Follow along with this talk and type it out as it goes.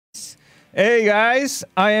Hey guys,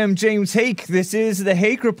 I am James Hake. This is the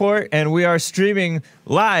Hake Report, and we are streaming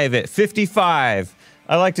live at 55.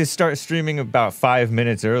 I like to start streaming about 5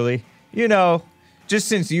 minutes early. You know, just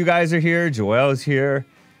since you guys are here, Joel's here,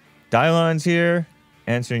 Dylon's here,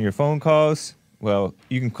 answering your phone calls. Well,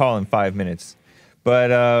 you can call in 5 minutes.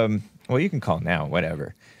 But, well, you can call now,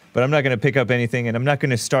 whatever. But I'm not going to pick up anything, and I'm not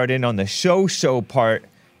going to start in on the show part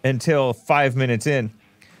until 5 minutes in.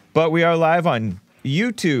 But we are live on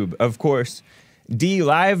YouTube, of course,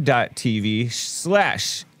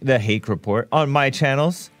 dlive.tv/The Hake Report on my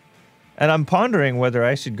channels. And I'm pondering whether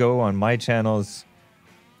I should go on my channels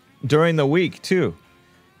during the week, too.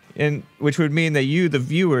 Which would mean that you, the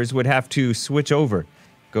viewers, would have to switch over.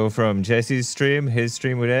 Go from Jesse's stream, his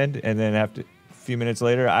stream would end, and then after a few minutes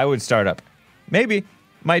later, I would start up. Maybe.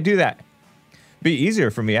 Might do that. Be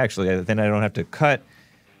easier for me, actually. Then I don't have to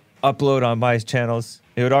upload on my channels.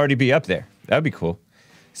 It would already be up there. That'd be cool.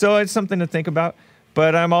 So it's something to think about.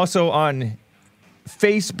 But I'm also on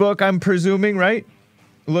Facebook, I'm presuming, right?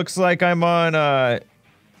 Looks like I'm on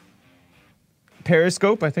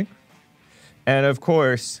Periscope, I think. And of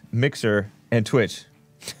course, Mixer and Twitch.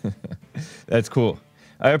 That's cool.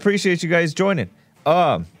 I appreciate you guys joining.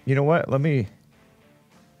 You know what? Let me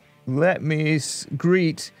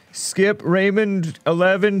greet Skip, Raymond,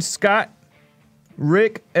 11, Scott,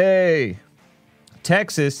 Rick A,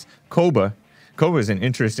 Texas, Koba. Koba's an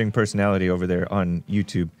interesting personality over there on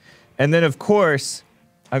YouTube. And then, of course,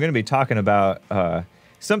 I'm going to be talking about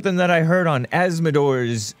something that I heard on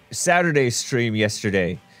Asmodor's Saturday stream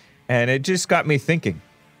yesterday. And it just got me thinking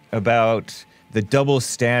about the double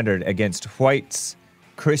standard against whites,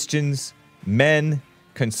 Christians, men,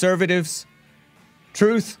 conservatives,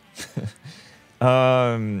 truth.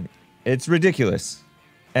 It's ridiculous.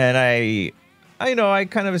 And I know I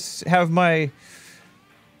kind of have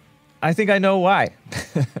I think I know why.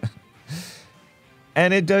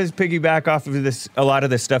 And it does piggyback off of a lot of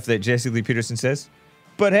the stuff that Jesse Lee Peterson says.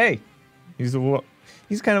 But hey, he's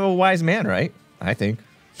kind of a wise man, right? I think.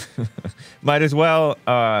 Might as well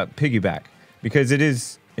piggyback, because it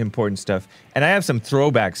is important stuff. And I have some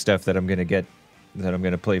throwback stuff that I'm going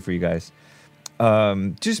to play for you guys.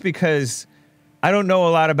 Just because I don't know a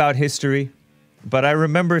lot about history, but I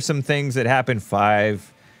remember some things that happened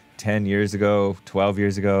 5, 10 years ago, 12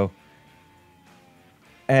 years ago.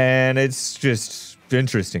 And it's just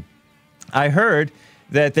interesting. I heard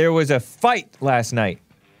that there was a fight last night,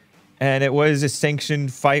 and it was a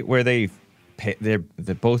sanctioned fight where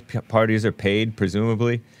both parties are paid,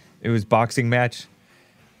 presumably. It was a boxing match.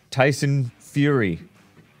 Tyson Fury.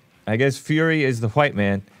 I guess Fury is the white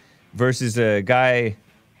man versus a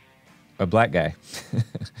black guy.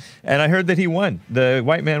 And I heard that he won. The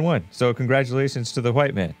white man won. So congratulations to the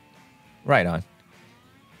white man. Right on.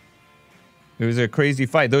 It was a crazy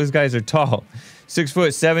fight. Those guys are tall.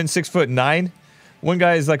 6'7", 6'9". One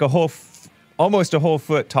guy is like almost a whole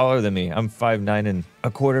foot taller than me. I'm 5'9" and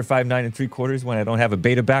a quarter, 5'9" and 3/4 when I don't have a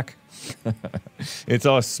beta back. It's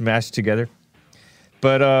all smashed together.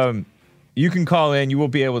 But you can call in. You will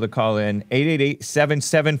be able to call in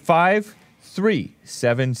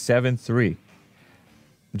 888-775-3773.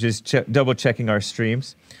 Just double checking our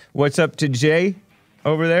streams. What's up to Jay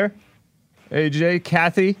over there? Hey, Jay,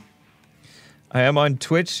 Kathy. I am on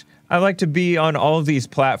Twitch. I like to be on all of these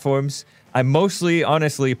platforms. I mostly,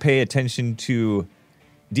 honestly, pay attention to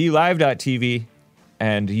dlive.tv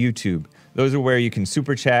and YouTube. Those are where you can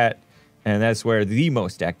super chat, and that's where the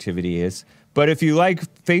most activity is. But if you like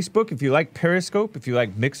Facebook, if you like Periscope, if you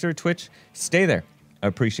like Mixer, Twitch, stay there. I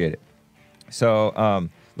appreciate it. So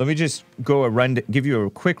let me just give you a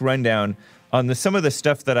quick rundown on some of the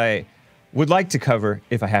stuff that I would like to cover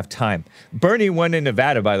if I have time. Bernie won in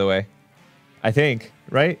Nevada, by the way. I think,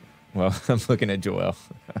 right? Well, I'm looking at Joel.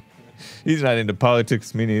 He's not into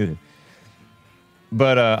politics, me neither.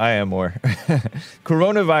 But I am more.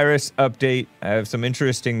 Coronavirus update. I have some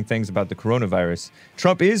interesting things about the coronavirus.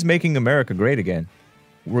 Trump is making America great again.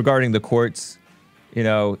 Regarding the courts, you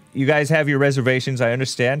know, you guys have your reservations, I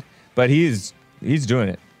understand, but he's doing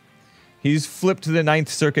it. He's flipped to the Ninth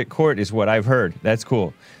Circuit Court is what I've heard. That's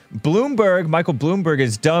cool. Michael Bloomberg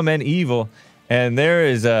is dumb and evil, and there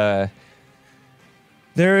is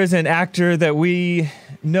an actor that we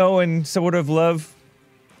know and sort of love,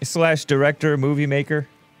 / director, movie maker,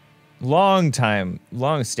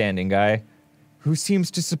 long-standing guy, who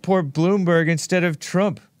seems to support Bloomberg instead of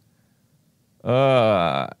Trump.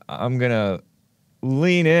 I'm gonna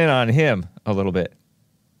lean in on him a little bit.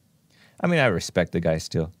 I mean, I respect the guy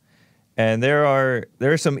still. And there are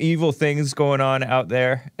some evil things going on out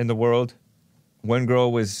there in the world.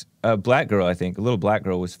 A black girl, I think, a little black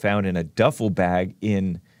girl was found in a duffel bag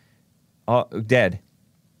in dead.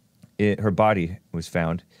 Her body was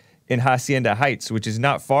found in Hacienda Heights, which is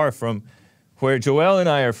not far from where Joel and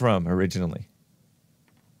I are from originally.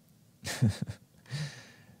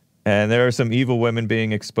 And there are some evil women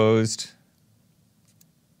being exposed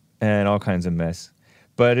and all kinds of mess.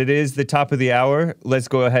 But it is the top of the hour. Let's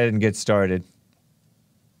go ahead and get started.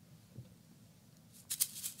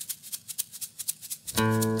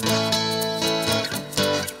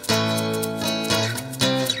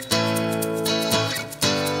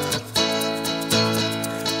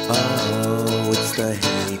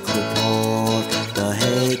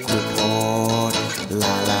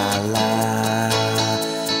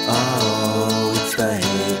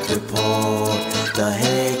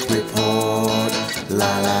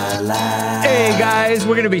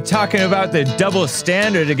 We're going to be talking about the double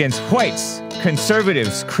standard against whites,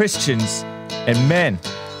 conservatives, Christians, and men.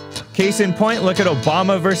 Case in point, look at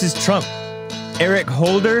Obama versus Trump. Eric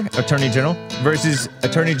Holder, Attorney General, versus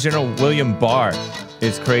Attorney General William Barr.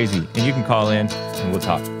 It's crazy. And you can call in and we'll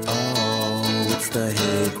talk. Oh, it's the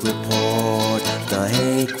Hake Report, the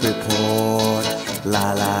Hake Report,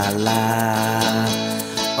 la la la.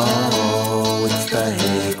 Oh, it's the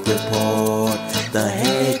Hake Report, the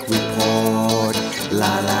Hake Report.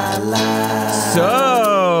 La la la.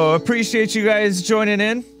 So, appreciate you guys joining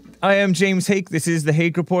in. I am James Hake. This is the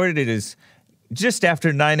Hake Report. It is just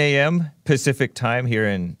after 9 a.m. Pacific time here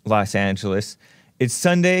in Los Angeles. It's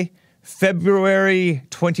Sunday, February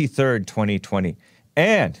 23rd, 2020.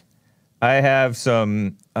 And I have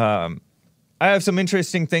some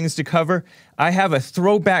interesting things to cover. I have a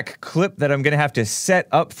throwback clip that I'm going to have to set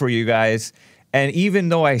up for you guys. And even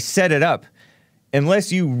though I set it up,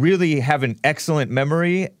 unless you really have an excellent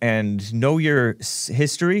memory and know your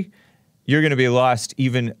history, you're going to be lost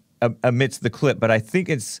even amidst the clip. But I think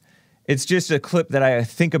it's just a clip that I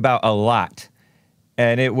think about a lot.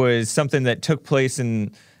 And it was something that took place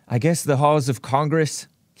in, I guess, the halls of Congress.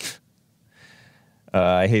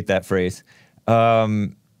 I hate that phrase.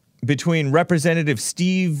 Between Representative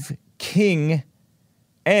Steve King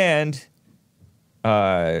and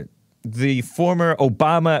the former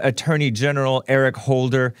Obama Attorney General Eric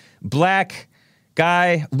Holder. Black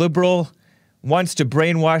guy, liberal, wants to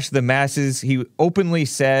brainwash the masses. He openly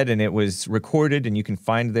said, and it was recorded, and you can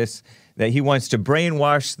find this, that he wants to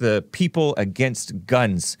brainwash the people against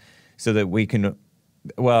guns so that we can,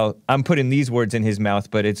 well, I'm putting these words in his mouth,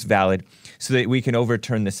 but it's valid, so that we can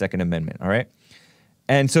overturn the Second Amendment, all right?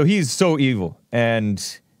 And so he's so evil. And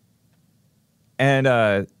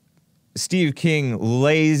Steve King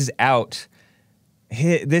lays out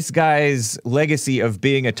this guy's legacy of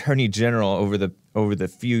being Attorney General over the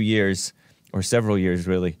few years, or several years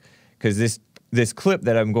really, because this clip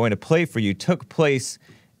that I'm going to play for you took place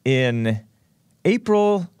in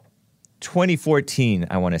April 2014,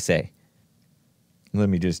 I want to say. Let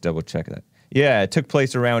me just double check that. Yeah, it took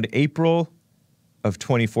place around April of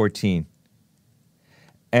 2014.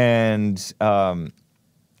 And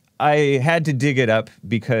I had to dig it up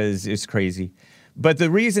because it's crazy. But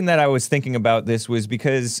the reason that I was thinking about this was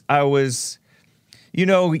because I was, you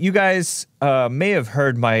know, you guys may have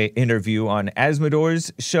heard my interview on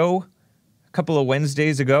Asmodor's show a couple of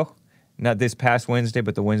Wednesdays ago. Not this past Wednesday,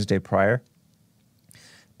 but the Wednesday prior.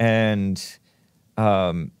 And,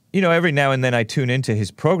 you know, every now and then I tune into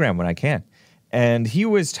his program when I can. And he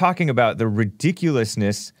was talking about the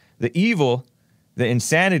ridiculousness, the evil, the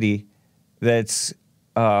insanity that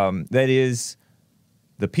is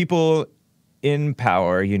the people in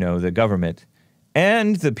power, you know, the government,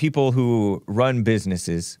 and the people who run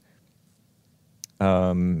businesses,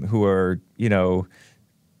 who are, you know,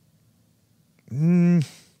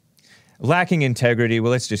 lacking integrity.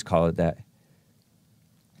 Well, let's just call it that.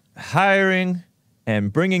 Hiring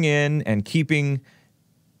and bringing in and keeping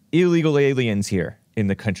illegal aliens here in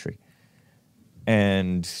the country.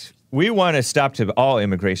 And we want to stop to all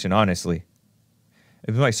immigration, honestly.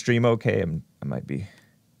 Is my stream okay? I might be.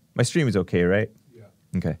 My stream is okay, right? Yeah.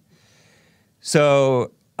 Okay.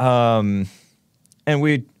 So, and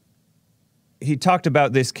he talked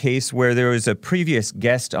about this case where there was a previous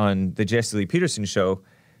guest on the Jesse Lee Peterson show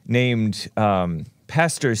named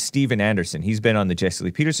Pastor Steven Anderson. He's been on the Jesse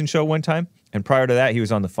Lee Peterson show one time, and prior to that, he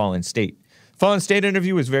was on the Fallen State. Fallen State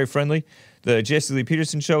interview was very friendly. The Jesse Lee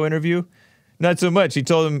Peterson show interview, not so much. He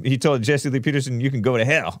told Jesse Lee Peterson, you can go to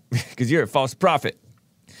hell because you're a false prophet.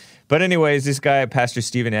 But anyways, this guy, Pastor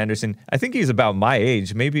Steven Anderson, I think he's about my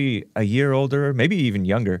age, maybe a year older, maybe even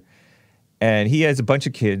younger. And he has a bunch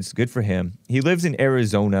of kids, good for him. He lives in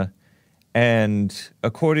Arizona, and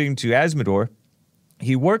according to Asmodor,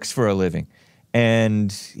 he works for a living. And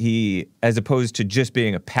he, as opposed to just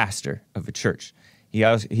being a pastor of a church, he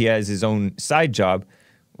has his own side job,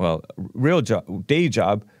 well, real job, day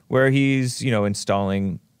job, where he's,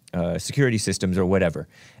 installing security systems or whatever.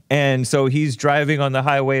 And so he's driving on the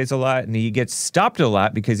highways a lot, and he gets stopped a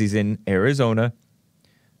lot because he's in Arizona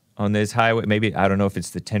on this highway. Maybe, I don't know if it's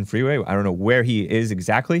the 10 freeway. I don't know where he is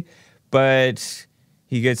exactly, but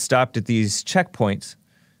he gets stopped at these checkpoints.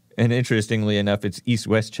 And interestingly enough, it's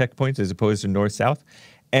east-west checkpoints as opposed to north-south.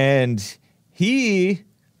 And he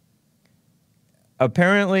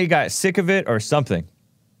apparently got sick of it or something.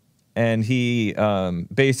 And he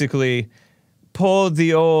basically pulled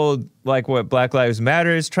the old, like what Black Lives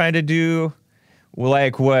Matter is trying to do.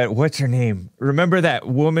 Like what's her name? Remember that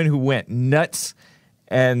woman who went nuts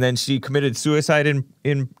and then she committed suicide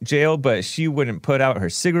in jail, but she wouldn't put out her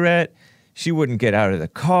cigarette. She wouldn't get out of the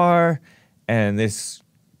car. And this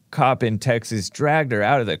cop in Texas dragged her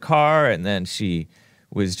out of the car, and then she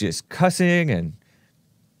was just cussing and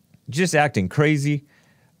just acting crazy.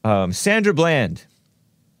 Sandra Bland,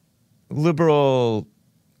 liberal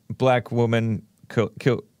black woman,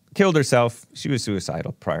 killed herself. She was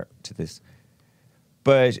suicidal prior to this.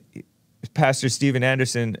 But Pastor Steven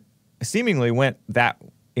Anderson seemingly went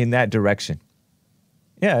in that direction.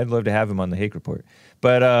 Yeah, I'd love to have him on the Hake Report.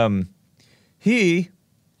 But he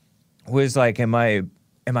was like, am I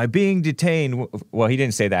being detained? Well, he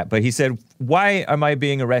didn't say that, but he said, why am I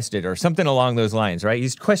being arrested? Or something along those lines, right?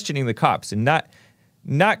 He's questioning the cops and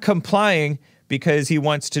not complying because he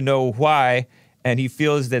wants to know why, and he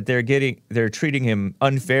feels that they're treating him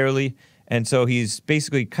unfairly, and so he's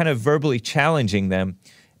basically kind of verbally challenging them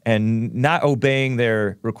and not obeying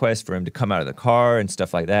their request for him to come out of the car and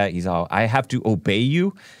stuff like that. He's all, I have to obey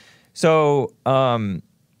you. So,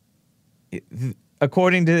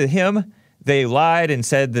 according to him, they lied and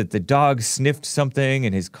said that the dog sniffed something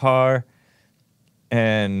in his car,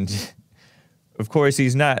 and of course,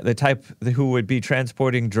 he's not the type who would be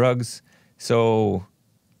transporting drugs, so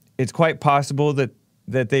it's quite possible that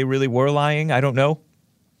they really were lying. I don't know.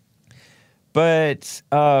 But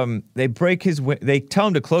they tell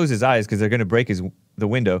him to close his eyes because they're going to break the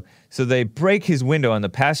window. So they break his window on the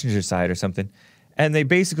passenger side or something, and they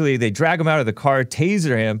drag him out of the car,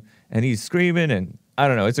 taser him, and he's screaming, and I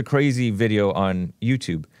don't know. It's a crazy video on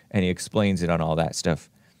YouTube, and he explains it on all that stuff.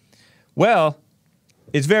 Well,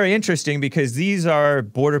 it's very interesting because these are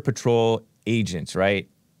Border Patrol agents, right?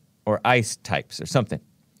 Or ICE types or something.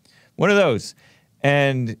 One of those.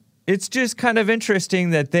 And it's just kind of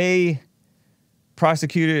interesting that they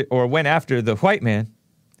prosecuted or went after the white man,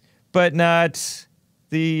 but not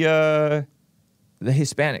the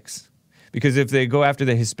Hispanics. Because if they go after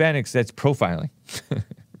the Hispanics, that's profiling.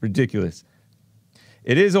 Ridiculous.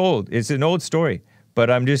 It is old. It's an old story. But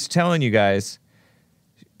I'm just telling you guys,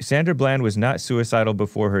 Sandra Bland was not suicidal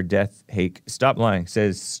before her death. Hake, stop lying.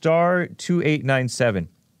 Says star 2897.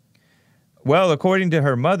 Well, according to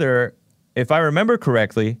her mother, if I remember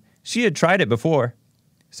correctly, she had tried it before.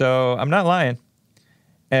 So I'm not lying.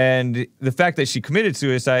 And the fact that she committed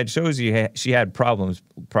suicide shows you she had problems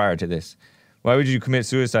prior to this. Why would you commit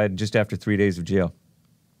suicide just after 3 days of jail?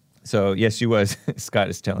 So, yes, she was. Scott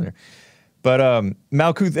is telling her. But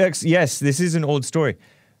Malkuth X, yes, this is an old story.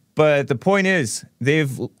 But the point is,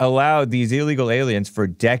 they've allowed these illegal aliens for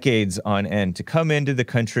decades on end to come into the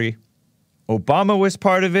country. Obama was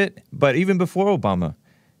part of it, but even before Obama,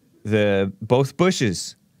 both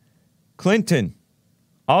Bushes, Clinton,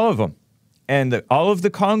 all of them, and all of the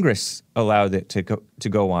Congress allowed it to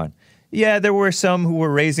go on. Yeah, there were some who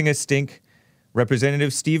were raising a stink.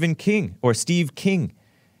 Representative Steve King,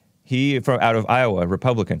 he out of Iowa,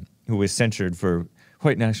 Republican, who was censured for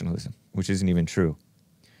white nationalism, which isn't even true.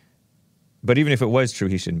 But even if it was true,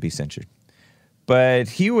 he shouldn't be censured. But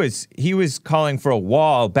he was calling for a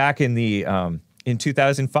wall back in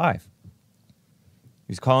 2005. He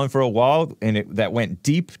was calling for a wall, and that went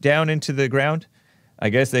deep down into the ground. I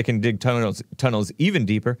guess they can dig tunnels even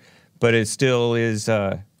deeper, but it still is.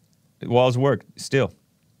 Walls work still.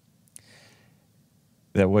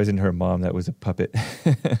 That wasn't her mom. That was a puppet.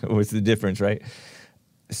 What's the difference, right?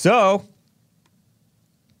 So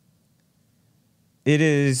it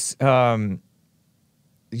is.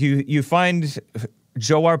 You find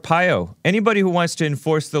Joe Arpaio. Anybody who wants to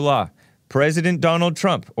enforce the law. President Donald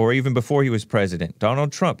Trump, or even before he was president,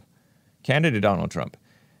 Donald Trump, candidate Donald Trump.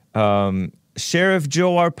 Sheriff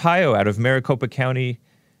Joe Arpaio out of Maricopa County,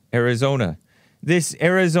 Arizona. This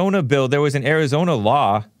Arizona bill, there was an Arizona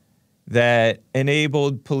law that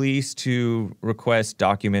enabled police to request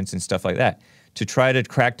documents and stuff like that to try to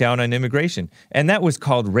crack down on immigration. And that was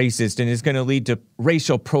called racist and is going to lead to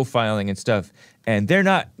racial profiling and stuff. And they're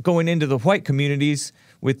not going into the white communities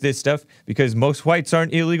with this stuff because most whites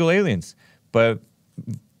aren't illegal aliens. But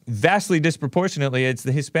vastly disproportionately, it's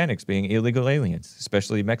the Hispanics being illegal aliens,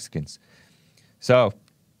 especially Mexicans. So,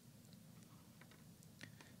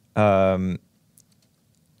 I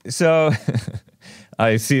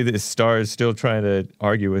see that Star is still trying to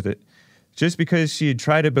argue with it. Just because she had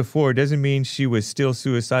tried it before doesn't mean she was still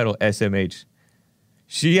suicidal, SMH.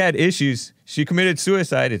 She had issues. She committed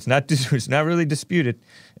suicide. It's not really disputed.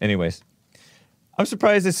 Anyways, I'm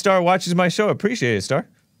surprised that Star watches my show. Appreciate it, Star.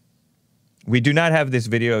 We do not have this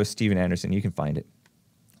video of Steven Anderson. You can find it.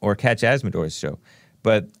 Or catch Asmodeur's show.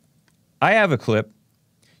 But I have a clip.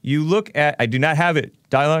 You look at... I do not have it.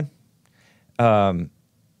 Dylon. I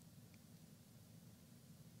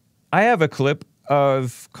have a clip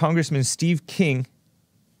of Congressman Steve King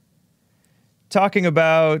talking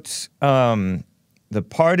about the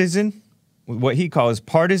partisan, what he calls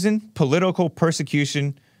partisan political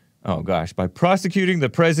persecution, oh gosh, by prosecuting the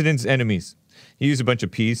president's enemies. He used a bunch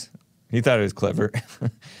of P's. He thought it was clever.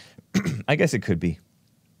 I guess it could be.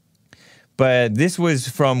 But this was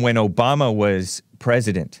from when Obama was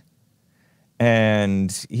president.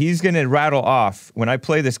 And he's going to rattle off, when I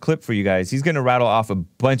play this clip for you guys, he's going to rattle off a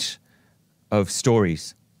bunch of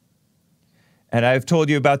stories. And I've told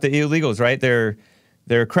you about the illegals, right?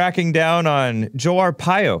 They're cracking down on Joe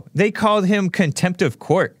Arpaio. They called him contempt of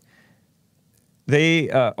court.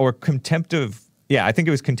 Or contempt of, yeah, I think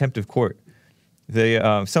it was contempt of court.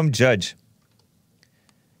 Some judge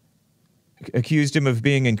accused him of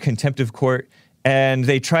being in contempt of court, and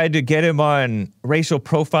they tried to get him on racial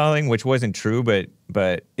profiling, which wasn't true,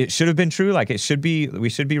 but it should have been true. Like, we should be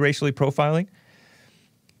racially profiling.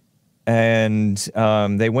 And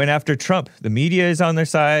they went after Trump. The media is on their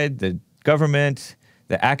side, the government,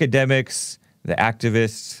 the academics, the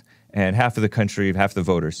activists, and half of the country, half the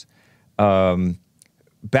voters.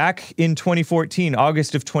 Back in 2014,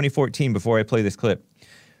 August of 2014, before I play this clip,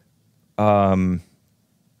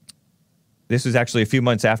 this was actually a few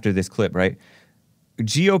months after this clip, right?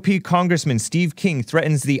 GOP Congressman Steve King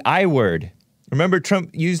threatens the I word. Remember, Trump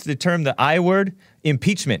used the term the I word?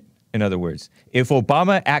 Impeachment, in other words. If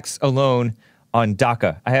Obama acts alone on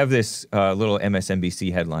DACA. I have this little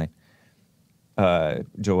MSNBC headline.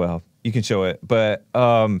 Joel, you can show it. But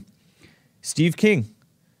Steve King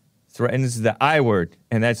threatens the I word,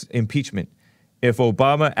 and that's impeachment. If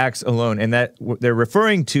Obama acts alone, and that they're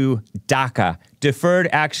referring to DACA, Deferred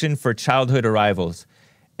Action for Childhood Arrivals.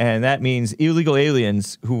 And that means illegal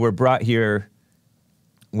aliens who were brought here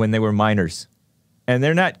when they were minors. And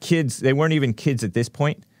they're not kids. They weren't even kids at this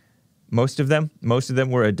point. Most of them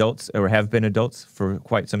were adults or have been adults for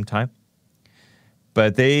quite some time.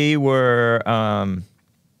 But they were,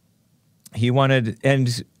 he wanted,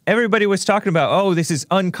 and everybody was talking about, oh, this is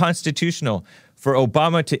unconstitutional for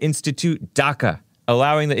Obama to institute DACA,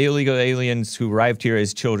 allowing the illegal aliens who arrived here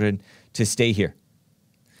as children to stay here.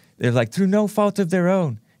 They're like, through no fault of their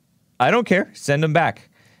own. I don't care. Send them back.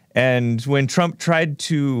 And when Trump tried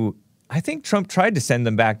to, I think Trump tried to send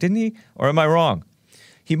them back, didn't he? Or am I wrong?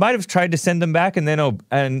 He might have tried to send them back, and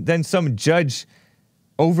then some judge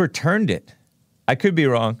overturned it. I could be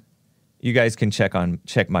wrong. You guys can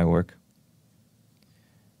check my work.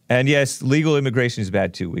 And yes, legal immigration is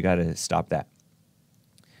bad too. We got to stop that.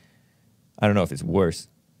 I don't know if it's worse.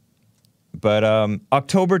 But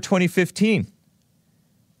October 2015,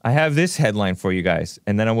 I have this headline for you guys,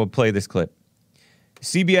 and then I will play this clip.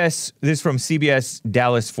 CBS, this is from CBS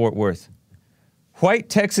Dallas Fort Worth. White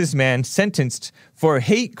Texas man sentenced for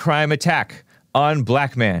hate crime attack on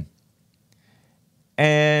black man.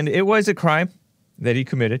 And it was a crime that he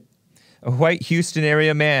committed. A white Houston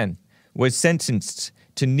area man was sentenced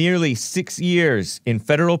to nearly 6 years in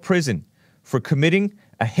federal prison for committing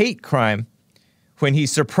a hate crime when he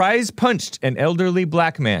surprise punched an elderly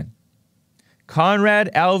black man. Conrad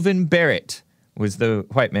Alvin Barrett was the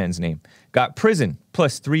white man's name. Got prison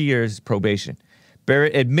plus 3 years probation.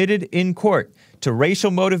 Barrett admitted in court to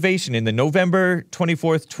racial motivation in the November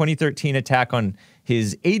 24th, 2013 attack on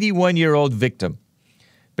his 81-year-old victim.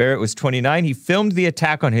 Barrett was 29. He filmed the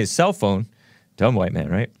attack on his cell phone. Dumb white man,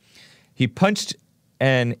 right? He punched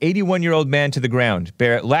an 81-year-old man to the ground.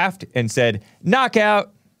 Barrett laughed and said,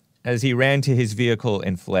 "Knockout," as he ran to his vehicle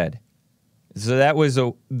and fled. So that was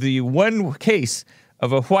the one case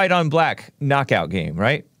of a white-on-black knockout game,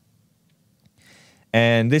 right?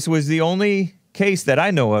 And this was the only case that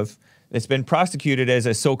I know of that's been prosecuted as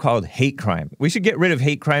a so-called hate crime. We should get rid of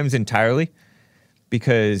hate crimes entirely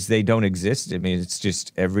because they don't exist. I mean, it's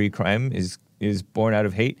just every crime is born out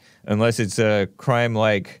of hate, unless it's a crime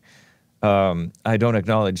like I don't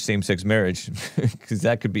acknowledge same-sex marriage, because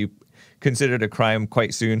that could be considered a crime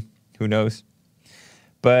quite soon. Who knows?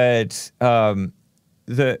 But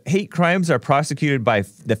the hate crimes are prosecuted by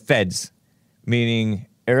the feds, meaning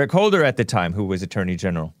Eric Holder at the time, who was Attorney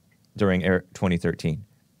General during 2013.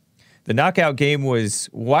 The knockout game was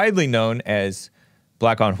widely known as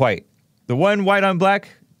black on white. The one white on black,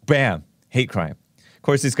 bam, hate crime. Of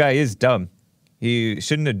course, this guy is dumb. He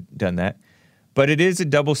shouldn't have done that. But it is a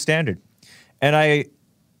double standard. And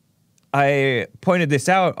I pointed this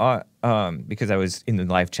out because I was in the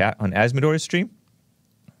live chat on Asmodor's stream.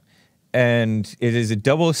 And it is a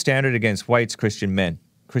double standard against whites,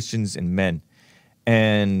 Christians and men.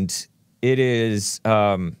 And it is,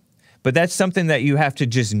 but that's something that you have to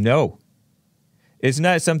just know. It's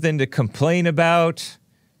not something to complain about.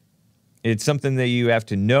 It's something that you have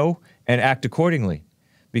to know and act accordingly.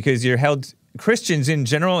 Because you're held, Christians in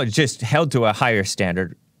general are just held to a higher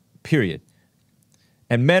standard, period.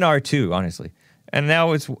 And men are too, honestly. And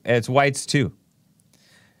now it's whites too.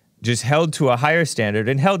 Just held to a higher standard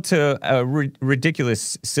and held to a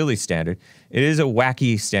ridiculous, silly standard. It is a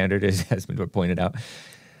wacky standard, as Asmodor pointed out.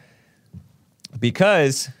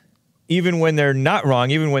 Because even when they're not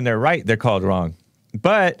wrong, even when they're right, they're called wrong.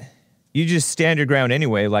 But you just stand your ground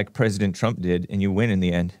anyway, like President Trump did, and you win in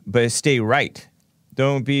the end. But stay right.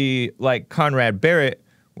 Don't be like Conrad Barrett,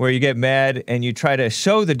 where you get mad and you try to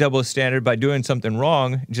show the double standard by doing something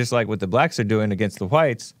wrong, just like what the blacks are doing against the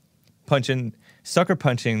whites, sucker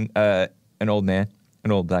punching an old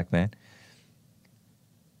black man,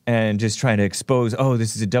 and just trying to expose, oh,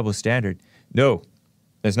 this is a double standard. No,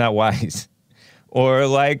 that's not wise. Or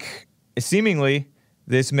like, seemingly,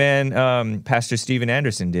 this man, Pastor Steven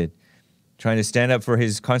Anderson did, trying to stand up for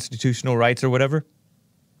his constitutional rights or whatever.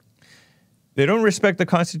 They don't respect the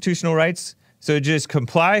constitutional rights, so just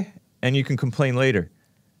comply, and you can complain later.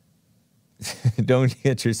 Don't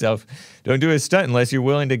do a stunt unless you're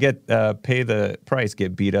willing to pay the price,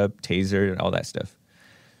 get beat up, tasered, and all that stuff.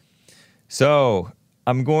 So,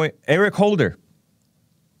 Eric Holder.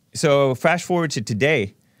 So, fast forward to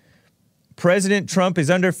today. President Trump is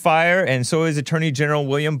under fire, and so is Attorney General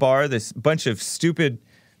William Barr. This bunch of stupid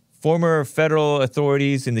former federal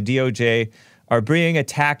authorities in the DOJ are being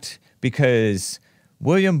attacked because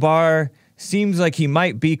William Barr seems like he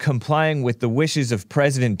might be complying with the wishes of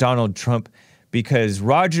President Donald Trump, because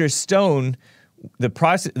Roger Stone,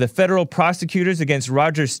 the federal prosecutors against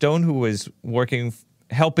Roger Stone, who was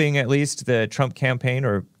helping at least the Trump campaign,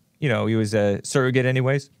 or, he was a surrogate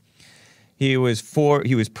anyways. He was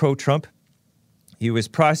pro-Trump. He was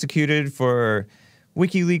prosecuted for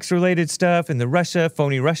WikiLeaks-related stuff and the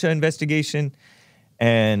phony Russia investigation,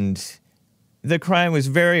 and the crime was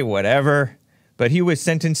very whatever. But he was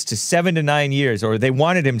sentenced to 7 to 9 years, or they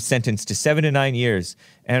wanted him sentenced to 7 to 9 years.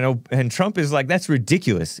 And Trump is like, that's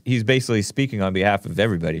ridiculous. He's basically speaking on behalf of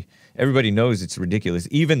everybody. Everybody knows it's ridiculous.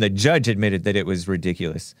 Even the judge admitted that it was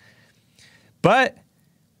ridiculous. But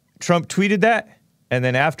Trump tweeted that, and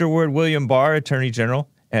then afterward, William Barr, Attorney General,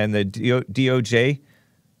 and the DOJ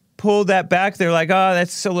pulled that back. They're like, oh,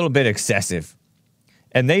 that's a little bit excessive.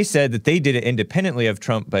 And they said that they did it independently of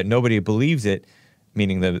Trump, but nobody believes it.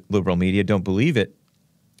 Meaning the liberal media don't believe it.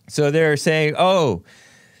 So they're saying, oh,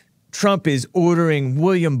 Trump is ordering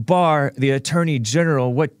William Barr, the Attorney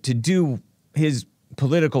General, what to do, his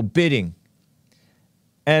political bidding.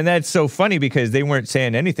 And that's so funny because they weren't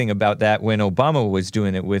saying anything about that when Obama was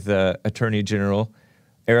doing it with Attorney General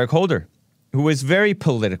Eric Holder, who was very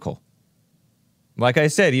political. Like I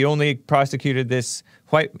said, he only prosecuted this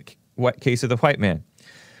case of the white man.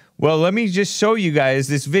 Well, let me just show you guys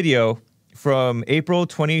this video from April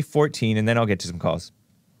 2014, and then I'll get to some calls.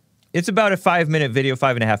 It's about a 5-minute video,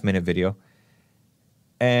 5.5-minute video.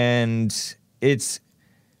 And it's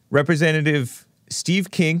Representative Steve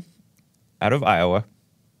King out of Iowa.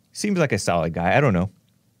 Seems like a solid guy. I don't know.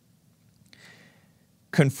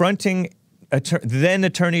 Confronting then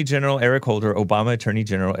Attorney General Eric Holder, Obama Attorney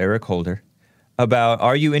General Eric Holder, about,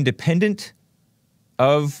 are you independent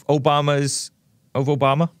of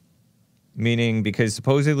Obama? Meaning, because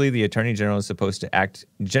supposedly the Attorney General is supposed to act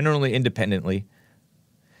generally independently,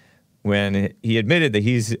 when he admitted that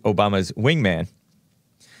he's Obama's wingman.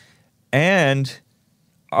 And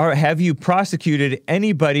have you prosecuted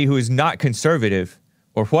anybody who is not conservative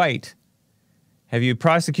or white? Have you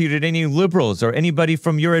prosecuted any liberals or anybody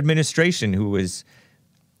from your administration who was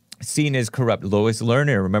seen as corrupt? Lois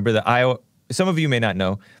Lerner, remember some of you may not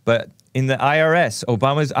know, but in the IRS,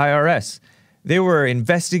 Obama's IRS, they were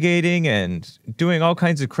investigating and doing all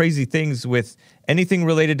kinds of crazy things with anything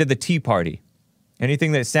related to the Tea Party,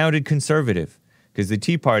 anything that sounded conservative, because the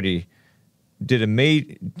Tea Party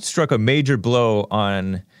struck a major blow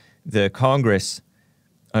on the Congress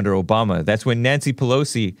under Obama. That's when Nancy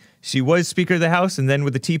Pelosi, she was Speaker of the House, and then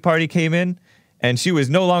when the Tea Party came in And she was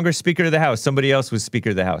no longer Speaker of the House. Somebody else was Speaker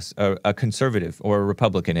of the House, a conservative or a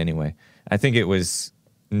Republican anyway. I think it was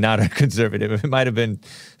not a conservative. It might have been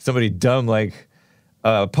somebody dumb like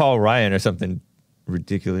Paul Ryan or something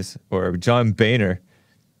ridiculous, or John Boehner,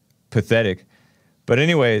 pathetic. But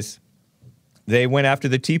anyways, they went after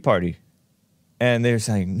the Tea Party. And they're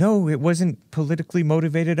saying, no, it wasn't politically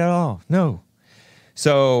motivated at all. No.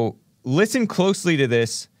 So listen closely to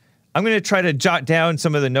this. I'm going to try to jot down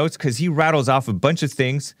some of the notes because he rattles off a bunch of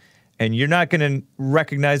things. And you're not going to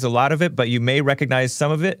recognize a lot of it, but you may recognize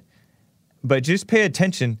some of it. But just pay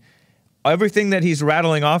attention. Everything that he's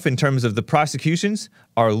rattling off in terms of the prosecutions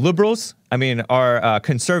are liberals, are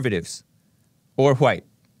conservatives or white.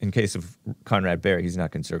 In case of Conrad Baer, he's not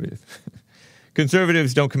conservative.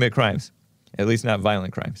 Conservatives don't commit crimes. At least not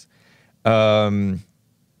violent crimes.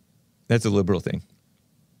 That's a liberal thing.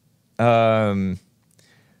 And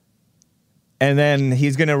then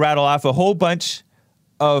he's going to rattle off a whole bunch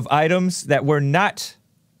of items that were not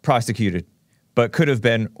prosecuted, but could have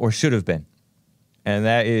been or should have been. And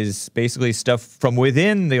that is basically stuff from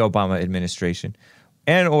within the Obama administration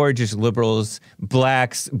and or just liberals,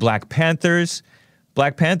 blacks, Black Panthers.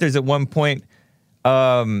 Black Panthers at one point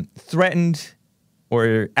threatened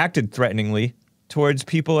or acted threateningly towards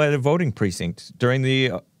people at a voting precinct during the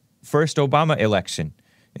first Obama election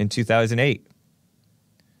in 2008.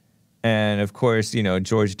 And of course,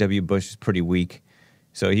 George W. Bush is pretty weak,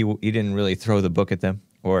 so he didn't really throw the book at them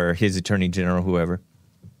or his attorney general, whoever.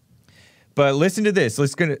 But listen to this.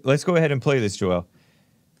 Let's go ahead and play this, Joel.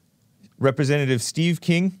 Representative Steve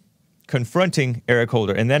King confronting Eric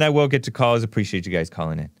Holder, and then I will get to calls. Appreciate you guys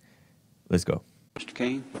calling in. Let's go. Mr.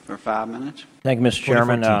 King, for 5 minutes. Thank you, Mr.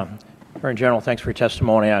 Chairman. Attorney General, thanks for your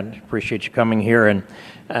testimony. I appreciate you coming here. And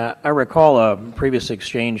I recall a previous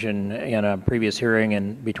exchange in a previous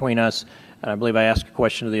hearing between us, and I believe I asked a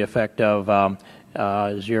question to the effect of,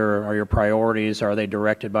 are your priorities, are they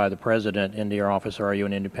directed by the President into your office, or are you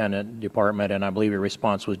an independent department? And I believe your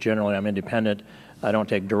response was generally, I'm independent. I don't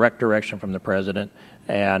take direct direction from the President,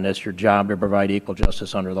 and it's your job to provide equal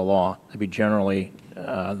justice under the law. That'd be generally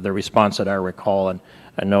the response that I recall, and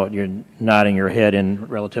I know you're nodding your head in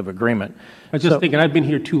relative agreement. I was just thinking, I've been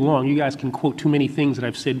here too long. You guys can quote too many things that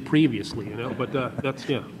I've said previously, but that's,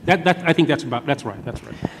 yeah. I think that's right, that's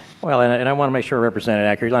right. Well, and I want to make sure I represent it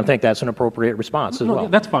accurately. I think that's an appropriate response as well.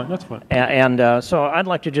 That's fine, that's fine. And so I'd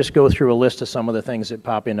like to just go through a list of some of the things that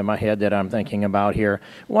pop into my head that I'm thinking about here.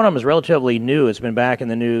 One of them is relatively new. It's been back in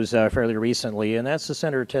the news fairly recently, and that's the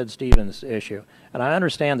Senator Ted Stevens issue. And I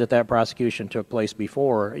understand that prosecution took place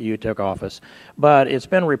before you took office, but it's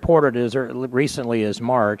been reported as recently as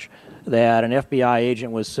March that an FBI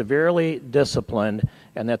agent was severely disciplined,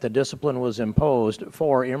 and that the discipline was imposed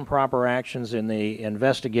for improper actions in the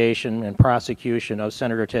investigation and prosecution of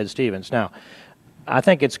Senator Ted Stevens. Now, I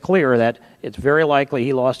think it's clear that it's very likely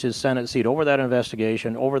he lost his Senate seat over that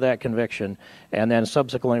investigation, over that conviction, and then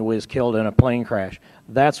subsequently was killed in a plane crash.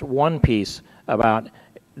 That's one piece about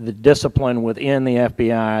the discipline within the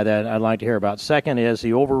FBI that I'd like to hear about. Second is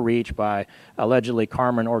the overreach by allegedly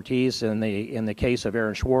Carmen Ortiz in the case of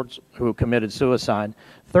Aaron Swartz, who committed suicide.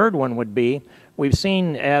 Third one would be, we've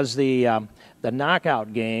seen as the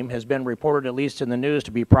knockout game has been reported, at least in the news,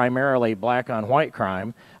 to be primarily black on white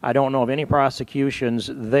crime. I don't know of any prosecutions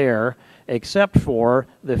there except for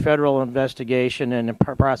the federal investigation and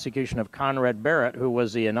prosecution of Conrad Barrett, who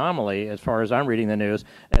was the anomaly, as far as I'm reading the news,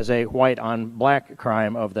 as a white on black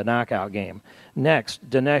crime of the knockout game. Next,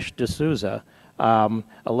 Dinesh D'Souza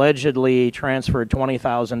allegedly transferred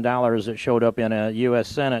 $20,000 that showed up in a U.S.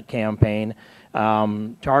 Senate campaign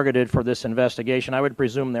targeted for this investigation. I would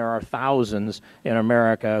presume there are thousands in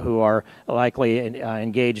America who are likely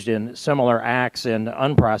engaged in similar acts and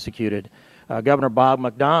unprosecuted. Governor Bob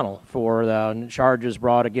McDonnell, for the charges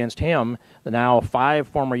brought against him, now 5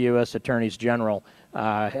 former U.S. attorneys general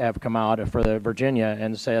have come out for Virginia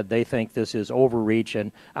and said they think this is overreach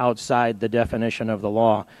and outside the definition of the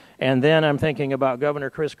law. And then I'm thinking about Governor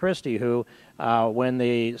Chris Christie, who, when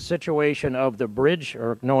the situation of the bridge,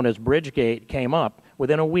 or known as Bridgegate, came up,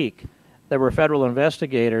 within a week, there were federal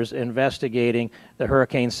investigators investigating the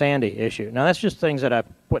Hurricane Sandy issue. Now, that's just things that I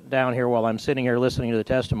put down here while I'm sitting here listening to the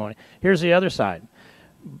testimony. Here's the other side.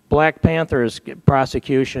 Black Panthers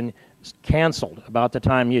prosecution canceled about the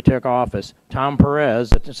time you took office. Tom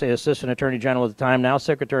Perez, Assistant Attorney General at the time, now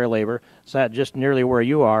Secretary of Labor, sat just nearly where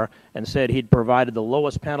you are and said he'd provided the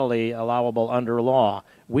lowest penalty allowable under law.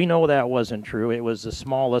 We know that wasn't true. It was the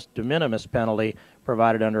smallest de minimis penalty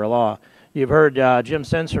provided under law. You've heard Jim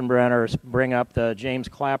Sensenbrenner bring up the James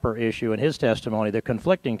Clapper issue in his testimony, the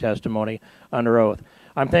conflicting testimony under oath.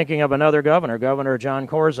 I'm thinking of another governor, Governor John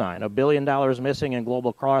Corzine, $1 billion missing in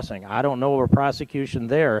Global Crossing. I don't know of a prosecution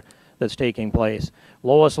there that's taking place.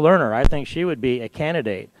 Lois Lerner, I think she would be a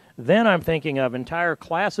candidate. Then I'm thinking of entire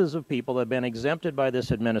classes of people that have been exempted by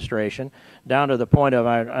this administration, down to the point of,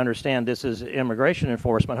 I understand this is immigration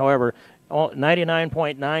enforcement. However,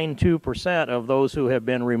 99.92% of those who have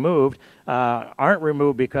been removed aren't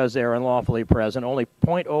removed because they're unlawfully present. Only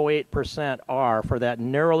 0.08% are, for that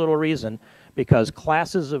narrow little reason, because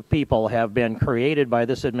classes of people have been created by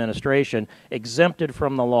this administration, exempted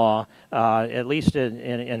from the law, at least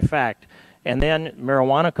in fact. And then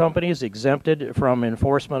marijuana companies exempted from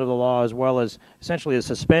enforcement of the law, as well as essentially the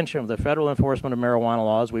suspension of the federal enforcement of marijuana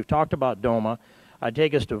laws. We've talked about DOMA. I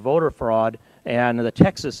take us to voter fraud and the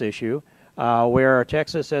Texas issue, where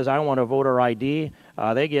Texas says, I want a voter ID.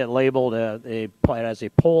 They get labeled as a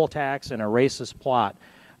poll tax and a racist plot.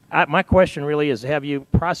 My question really is, have you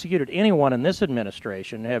prosecuted anyone in this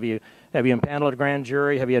administration? Have you impaneled a grand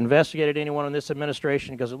jury? Have you investigated anyone in this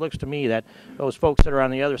administration? Because it looks to me that those folks that are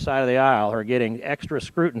on the other side of the aisle are getting extra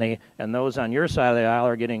scrutiny, and those on your side of the aisle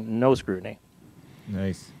are getting no scrutiny.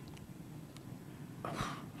 Nice.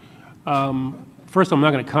 First, I'm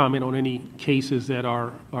not going to comment on any cases that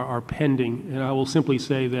are pending, and I will simply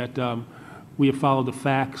say that we have followed the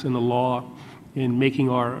facts and the law in making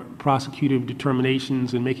our prosecutive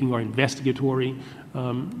determinations and making our investigatory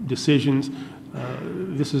decisions.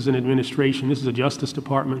 This is an administration, this is a Justice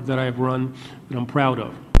Department that I have run that I'm proud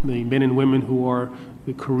of. The men and women who are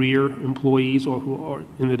the career employees or who are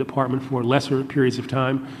in the department for lesser periods of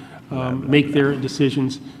time make their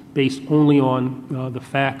decisions based only on the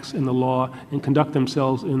facts and the law and conduct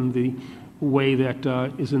themselves in the way that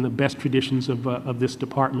is in the best traditions of this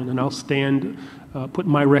department. And I'll put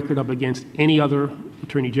my record up against any other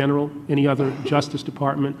Attorney General, any other Justice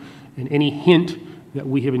Department, and any hint that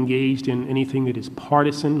we have engaged in anything that is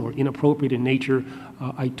partisan or inappropriate in nature,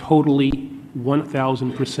 I totally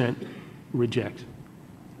 1,000% reject.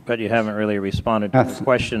 But you haven't really responded to the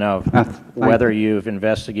question of whether you've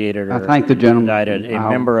investigated or indicted a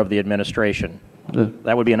member of the administration.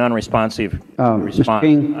 That would be an unresponsive response,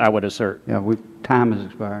 King, I would assert. Yeah, time has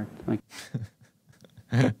expired. Thank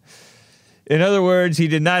you. In other words, he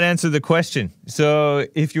did not answer the question. So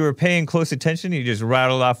if you were paying close attention, he just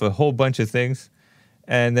rattled off a whole bunch of things.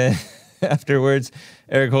 And then afterwards,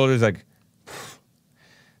 Eric Holder's like,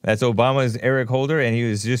 that's Obama's Eric Holder, and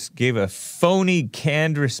he just gave a phony,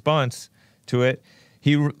 canned response to it.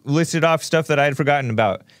 He listed off stuff that I had forgotten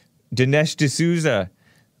about. Dinesh D'Souza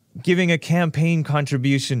giving a campaign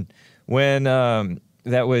contribution when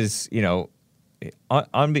that was, you know,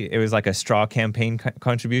 it was like a straw campaign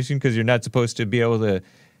contribution, because you're not supposed to be able to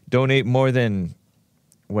donate more than,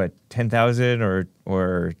 what, 10,000 or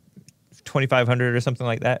 2,500 or something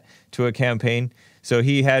like that to a campaign. So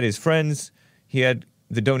he had his friends, he had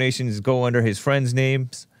the donations go under his friends'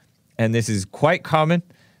 names, and this is quite common,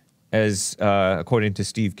 as according to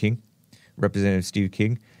Steve King, Representative Steve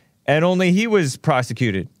King, and only he was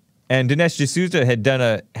prosecuted. And Dinesh D'Souza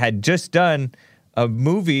had just done a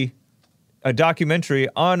movie, a documentary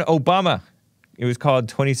on Obama. It was called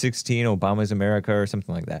 2016 Obama's America or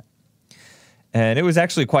something like that. And it was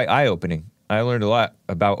actually quite eye-opening. I learned a lot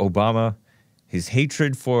about Obama, his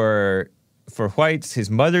hatred for whites, his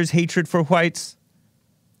mother's hatred for whites,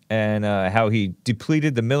 and how he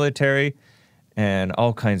depleted the military and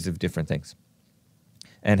all kinds of different things.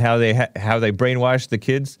 And how they brainwashed the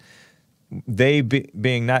kids,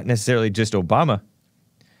 being not necessarily just Obama,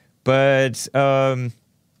 but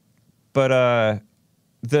the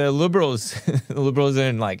liberals, the liberals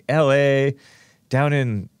in like L.A., down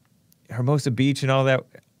in Hermosa Beach and all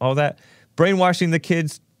that, brainwashing the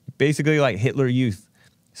kids, basically like Hitler Youth,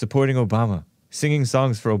 supporting Obama, singing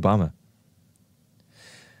songs for Obama.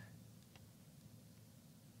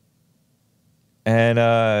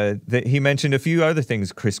 And he mentioned a few other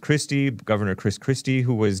things. Governor Chris Christie,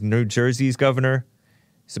 who was New Jersey's governor.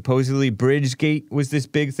 Supposedly Bridgegate was this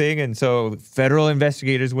big thing, and so federal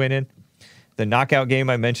investigators went in. The knockout game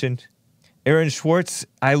I mentioned. Aaron Swartz,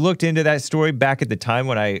 I looked into that story back at the time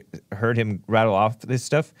when I heard him rattle off this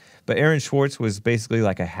stuff, but Aaron Swartz was basically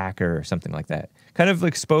like a hacker or something like that. Kind of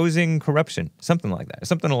exposing corruption, something like that,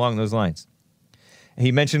 something along those lines.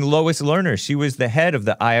 He mentioned Lois Lerner. She was the head of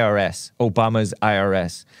the IRS, Obama's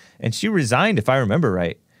IRS. And she resigned, if I remember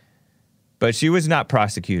right. But she was not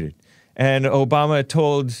prosecuted. And Obama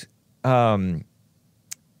told,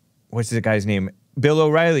 what's the guy's name? Bill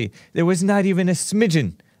O'Reilly, there was not even a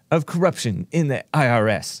smidgen of corruption in the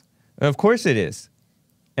IRS. And of course it is.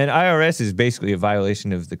 And IRS is basically a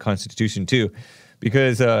violation of the Constitution too.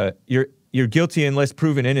 Because you're guilty unless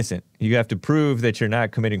proven innocent. You have to prove that you're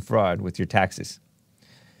not committing fraud with your taxes.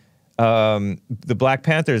 The Black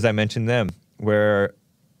Panthers, I mentioned them, where,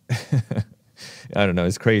 I don't know,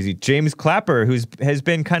 it's crazy. James Clapper, has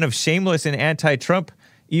been kind of shameless and anti-Trump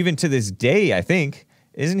even to this day, I think.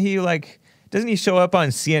 Isn't he like, doesn't he show up on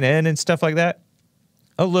CNN and stuff like that?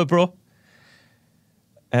 A liberal.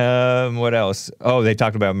 What else? Oh, they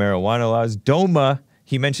talked about marijuana laws. DOMA,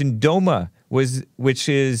 he mentioned DOMA, which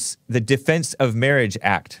is the Defense of Marriage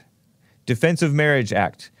Act. Defense of Marriage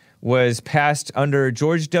Act was passed under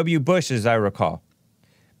George W. Bush, as I recall.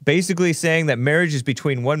 Basically saying that marriage is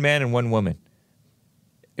between one man and one woman.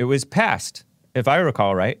 It was passed, if I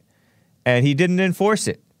recall right, and he didn't enforce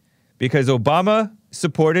it because Obama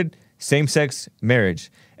supported same-sex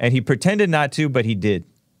marriage, and he pretended not to, but he did.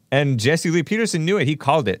 And Jesse Lee Peterson knew it. He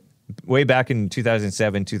called it way back in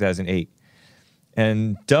 2007, 2008.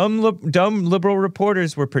 And dumb liberal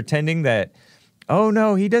reporters were pretending that, oh,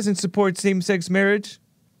 no, he doesn't support same-sex marriage,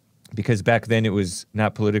 because back then it was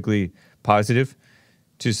not politically positive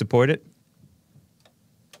to support it.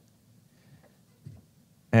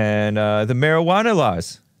 And the marijuana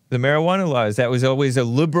laws, that was always a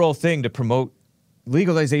liberal thing to promote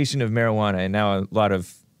legalization of marijuana, and now a lot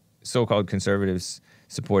of so-called conservatives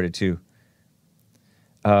support it too.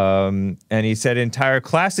 And he said entire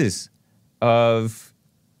classes of,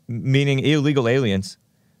 meaning illegal aliens,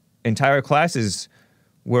 entire classes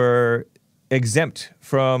were exempt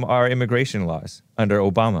from our immigration laws under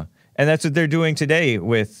Obama. And that's what they're doing today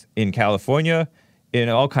in California, in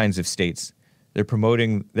all kinds of states. They're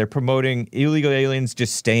promoting illegal aliens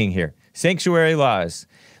just staying here. Sanctuary laws.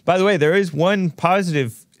 By the way, there is one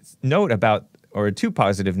positive note about, or two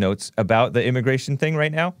positive notes about the immigration thing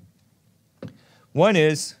right now. One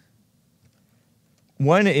is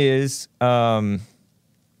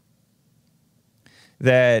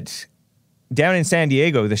that down in San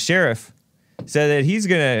Diego, the sheriff said that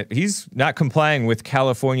he's not complying with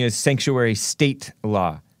California's sanctuary state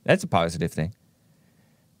law. That's a positive thing.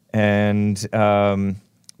 And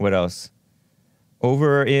what else?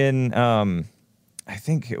 Over in, I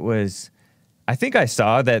think I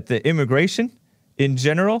saw that the immigration in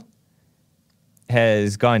general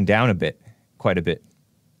has gone down quite a bit.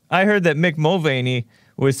 I heard that Mick Mulvaney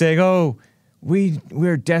was saying, oh,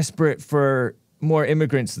 we're desperate for more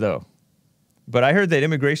immigrants though. But I heard that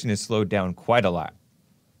immigration has slowed down quite a lot.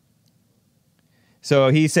 So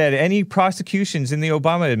he said any prosecutions in the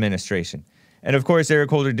Obama administration. And of course,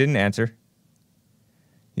 Eric Holder didn't answer.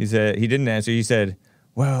 He didn't answer. He said,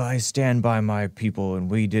 well, I stand by my people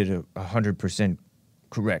and we did 100%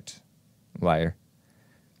 correct. Liar.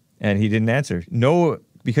 And he didn't answer. No,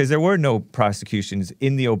 because there were no prosecutions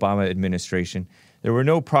in the Obama administration. There were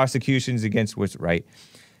no prosecutions against what's right.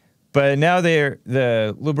 But now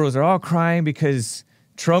the liberals are all crying because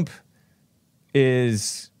Trump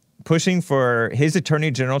is pushing for his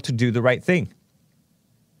attorney general to do the right thing.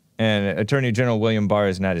 And Attorney General William Barr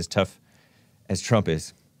is not as tough as Trump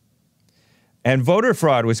is. And voter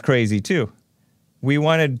fraud was crazy too. We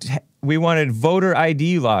wanted voter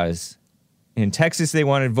ID laws. In Texas, they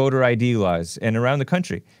wanted voter ID laws, and around the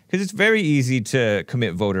country, because it's very easy to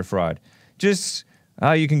commit voter fraud. Just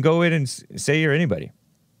you can go in and say you're anybody.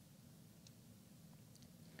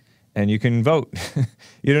 And you can vote.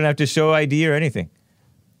 You don't have to show ID or anything.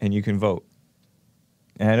 And you can vote.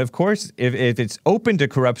 And of course, if it's open to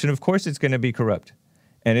corruption, of course it's going to be corrupt.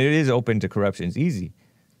 And it is open to corruption. It's easy.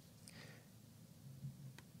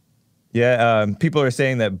 Yeah, people are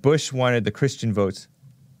saying that Bush wanted the Christian votes.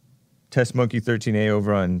 Test Monkey 13A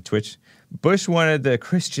over on Twitch. Bush wanted the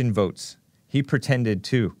Christian votes. He pretended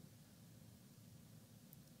to.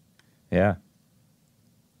 Yeah.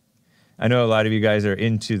 I know a lot of you guys are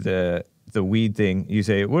into the weed thing. You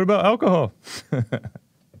say, what about alcohol?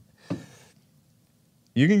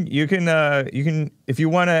 You can, if you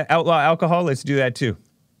want to outlaw alcohol, let's do that too.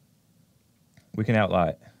 We can outlaw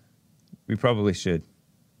it. We probably should.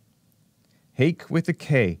 Hake with a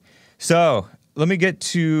K. So, let me get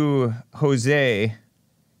to Jose.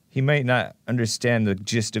 He might not understand the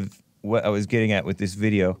gist of what I was getting at with this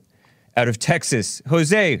video. Out of Texas.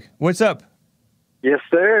 Jose, what's up? Yes,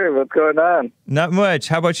 sir. What's going on? Not much.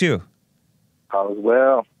 How about you? All is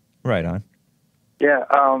well. Right on. Yeah,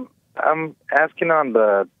 I'm asking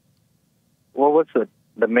on what's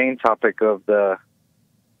the main topic of the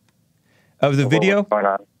video? What's going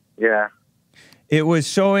on? Yeah. It was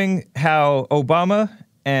showing how Obama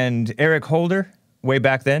and Eric Holder, way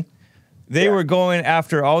back then, they were going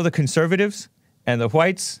after all the conservatives and the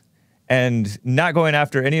whites and not going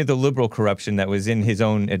after any of the liberal corruption that was in his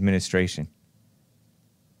own administration.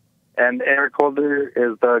 And Eric Holder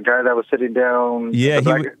is the guy that was sitting down. Yeah,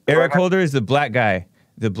 the Eric Holder is the black guy,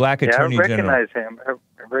 the black attorney I general. recognize him. I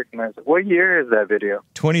recognize it. What year is that video?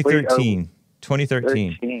 2013.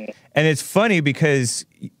 2013. 13. And it's funny because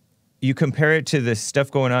you compare it to the stuff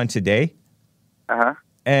going on today,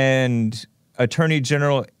 and Attorney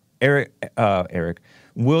General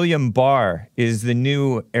William Barr is the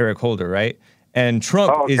new Eric Holder, right? And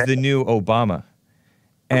Trump is the new Obama.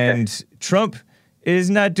 And Trump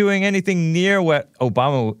is not doing anything near what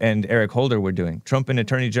Obama and Eric Holder were doing. Trump and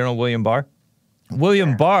Attorney General William Barr.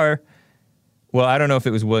 William Barr, well, I don't know if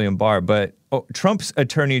it was William Barr, but Trump's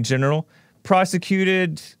Attorney General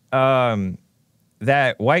prosecuted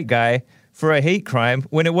that white guy for a hate crime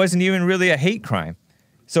when it wasn't even really a hate crime.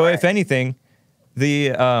 So if anything, the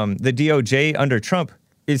DOJ under Trump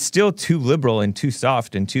is still too liberal and too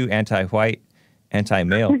soft and too anti-white,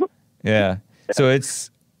 anti-male. Yeah. So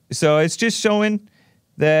it's just showing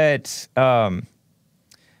that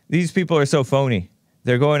these people are so phony.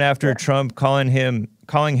 They're going after Trump, calling him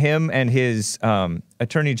and his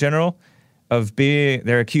attorney general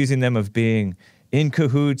they're accusing them of being in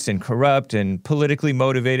cahoots and corrupt and politically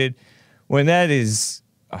motivated, when that is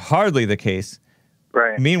hardly the case.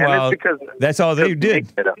 Right. Meanwhile, that's all they did.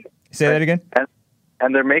 Say that again?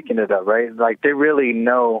 And they're making it up, right? Like, they really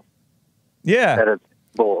know that it's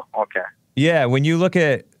bull. Okay. Yeah, when you look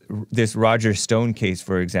at this Roger Stone case,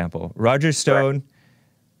 for example, Roger Stone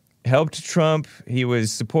helped Trump. He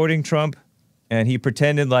was supporting Trump, and he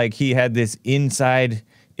pretended like he had this inside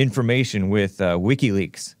information with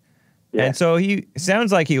WikiLeaks. Yeah. And so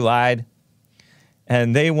sounds like he lied.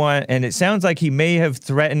 And it sounds like he may have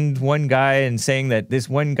threatened one guy and saying that this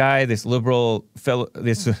one guy, this liberal fellow,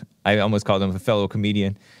 I almost called him a fellow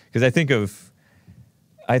comedian, because I think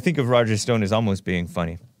of Roger Stone as almost being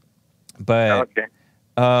funny. But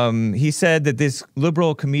he said that this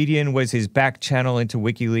liberal comedian was his back channel into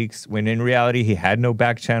WikiLeaks, when in reality he had no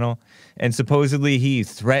back channel. And supposedly he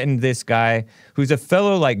threatened this guy who's a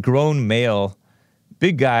fellow, like, grown male,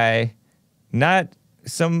 big guy, not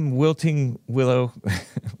some wilting willow,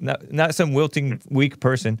 not some wilting weak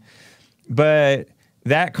person, but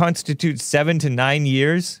that constitutes 7 to 9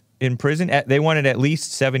 years in prison. They wanted at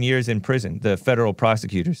least 7 years in prison, the federal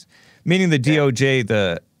prosecutors, meaning the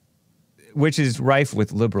DOJ, which is rife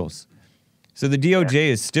with liberals. So the DOJ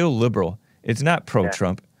is still liberal. It's not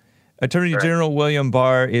pro-Trump. Attorney General William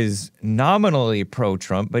Barr is nominally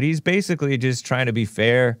pro-Trump, but he's basically just trying to be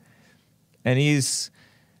fair. And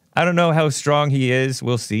I don't know how strong he is.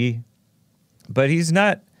 We'll see. But is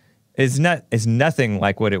nothing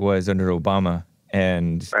like what it was under Obama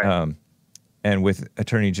and with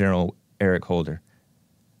Attorney General Eric Holder.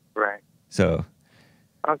 Right. So.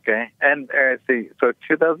 Okay. And see, so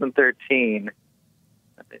 2013.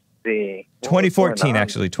 Let me see. 2014,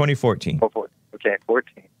 actually. 2014. Okay,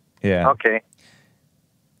 14. Yeah. Okay.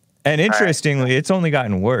 And interestingly, it's only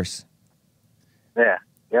gotten worse. Yeah.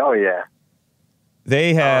 Oh, yeah.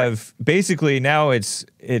 They have basically now it's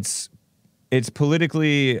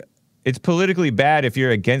politically bad if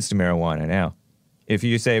you're against marijuana now. If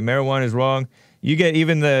you say marijuana is wrong, you get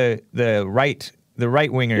even the right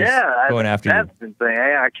wingers going after you. That's insane.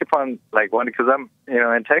 I keep on like wondering, because I'm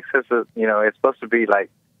in Texas, it's supposed to be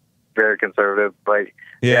like very conservative, but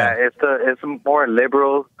it's more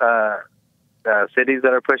liberal cities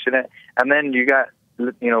that are pushing it, and then you got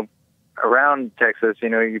around Texas,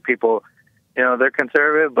 you people. They're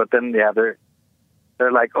conservative, but then they're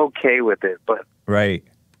like okay with it, but I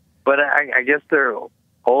guess they're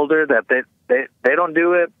older that they don't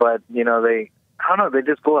do it, but I don't know, they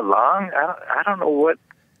just go along. I don't know what.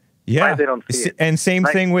 Yeah, why they don't see it. And same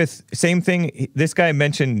thing. This guy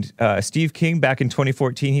mentioned Steve King back in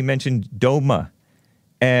 2014. He mentioned DOMA,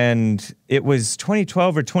 and it was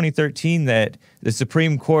 2012 or 2013 that the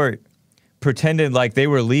Supreme Court pretended like they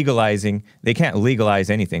were legalizing. They can't legalize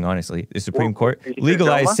anything, honestly. The Supreme Court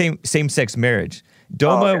legalized same-sex marriage.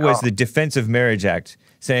 DOMA was the Defense of Marriage Act,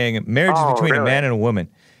 saying marriage is between a man and a woman.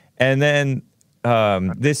 And then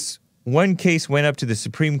this one case went up to the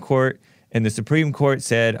Supreme Court, and the Supreme Court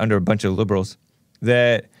said, under a bunch of liberals,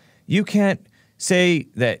 that you can't say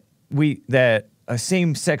that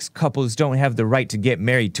same-sex couples don't have the right to get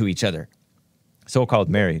married to each other, so-called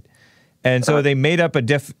married. And so they made up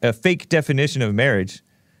a fake definition of marriage,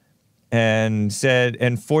 and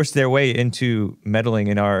forced their way into meddling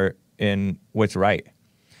in what's right.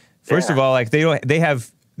 First of all, like they're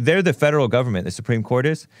the federal government, the Supreme Court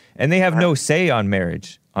is, and they have no say on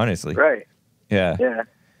marriage, honestly. Right. Yeah. Yeah.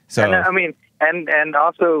 So and, I mean, and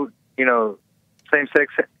also, same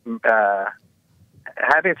sex,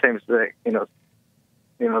 having same sex,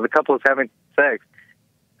 the couples having sex.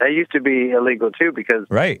 that used to be illegal too, because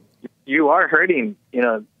Right. you are hurting,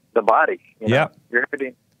 the body. Yeah. You're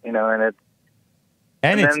hurting, and it's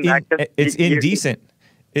And And it's then I guess it's you- indecent.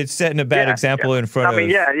 It's setting a bad example in front of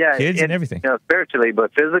kids and everything. Spiritually,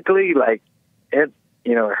 but physically, like it's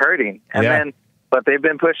hurting. And Yeah. but they've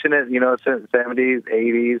been pushing it, since the 70s,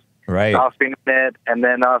 80s, Right. softening it, and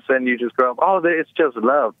then all of a sudden you just grow up. Oh, it's just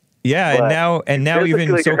love. Yeah, But and now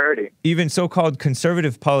physically hurting. even so-called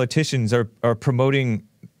conservative politicians are promoting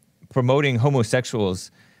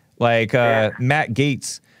homosexuals, like Matt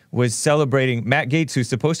Gaetz was celebrating. Matt Gaetz, who's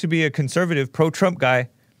supposed to be a conservative pro-Trump guy,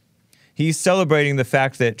 he's celebrating the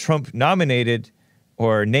fact that Trump nominated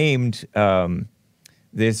or named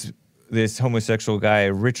this homosexual guy,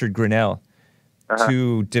 Richard Grenell,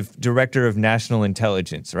 to director of national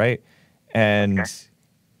intelligence, right? And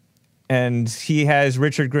he has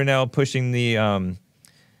Richard Grenell pushing the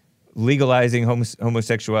legalizing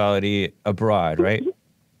homosexuality abroad, right?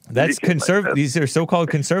 That's conservative. These are so-called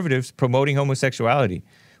conservatives promoting homosexuality,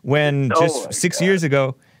 when just 6 years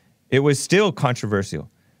ago, it was still controversial.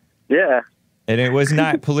 Yeah. And it was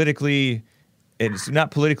not politically, it's not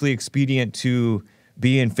politically expedient to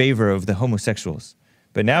be in favor of the homosexuals.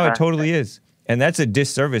 But now it totally is. And that's a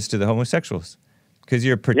disservice to the homosexuals, because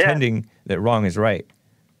you're pretending that wrong is right.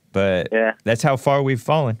 But that's how far we've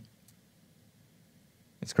fallen.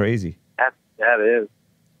 It's crazy. That is.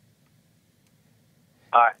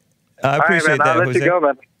 All right. I appreciate that, I'll let Jose. you go,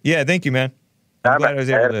 man. Yeah, thank you, man. I'm glad I was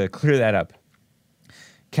able to clear that up.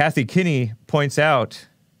 Kathy Kinney points out,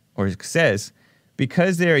 or says,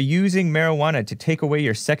 because they are using marijuana to take away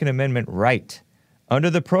your Second Amendment right. Under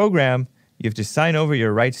the program, you have to sign over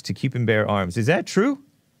your rights to keep and bear arms. Is that true?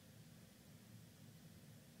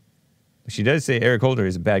 She does say Eric Holder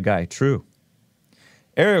is a bad guy. True.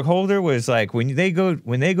 Eric Holder was like, when they go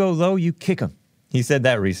low, you kick them. He said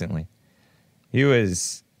that recently. He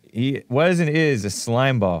was and is a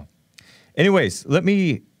slime ball. Anyways, I'm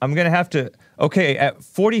going to have to, at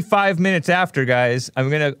 45 minutes after, guys, I'm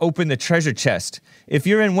going to open the treasure chest. If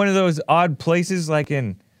you're in one of those odd places,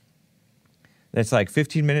 that's like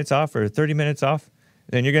 15 minutes off or 30 minutes off,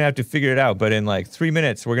 then you're going to have to figure it out. But in like 3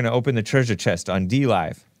 minutes, we're going to open the treasure chest on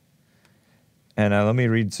D-Live. And let me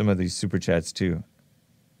read some of these super chats too,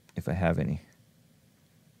 if I have any.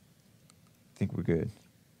 I think we're good.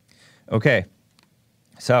 Okay.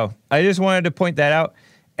 So I just wanted to point that out.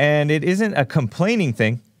 And it isn't a complaining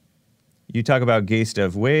thing. You talk about gay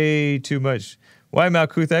stuff way too much. Why,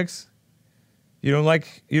 Malkuthex? You don't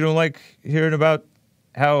like hearing about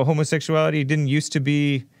how homosexuality didn't used to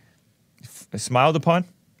be smiled upon?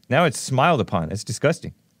 Now it's smiled upon. It's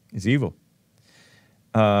disgusting. It's evil.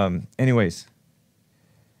 Anyways.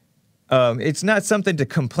 It's not something to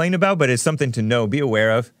complain about, but it's something to know, be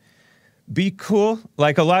aware of. Be cool.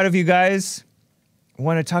 Like a lot of you guys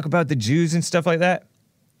want to talk about the Jews and stuff like that.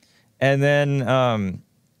 And then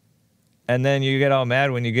you get all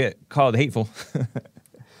mad when you get called hateful.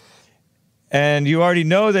 And you already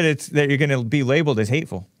know that you're going to be labeled as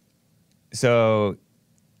hateful. So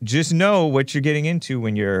just know what you're getting into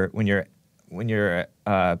when you're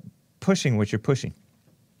pushing what you're pushing.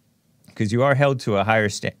 Because you are held to a higher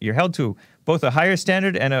you're held to both a higher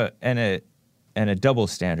standard and a double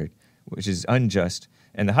standard, which is unjust,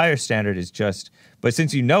 and the higher standard is just. But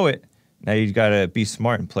since you know it, now you got to be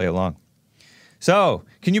smart and play along. So,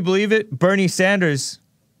 can you believe it? Bernie Sanders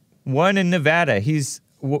won in Nevada. He's,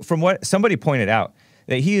 from what somebody pointed out,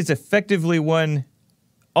 that he has effectively won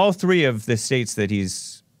all three of the states that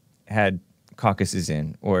he's had caucuses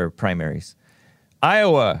in or primaries.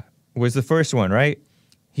 Iowa was the first one, right?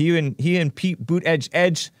 He and Pete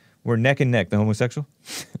Buttigieg were neck and neck, the homosexual.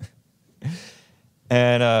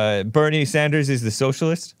 And Bernie Sanders is the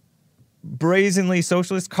socialist. Brazenly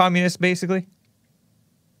socialist, communist, basically.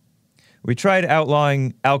 We tried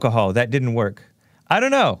outlawing alcohol. That didn't work. I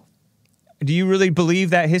don't know. Do you really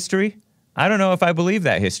believe that history? I don't know if I believe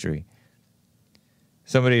that history.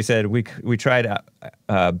 Somebody said we tried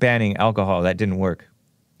banning alcohol. That didn't work.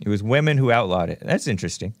 It was women who outlawed it. That's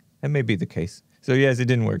interesting. That may be the case. So yes, it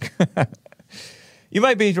didn't work. You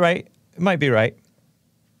might be right. It might be right.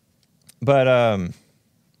 But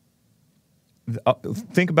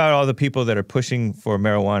think about all the people that are pushing for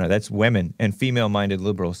marijuana. That's women and female-minded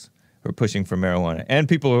liberals who are pushing for marijuana, and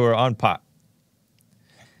people who are on pot.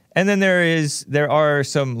 And then there are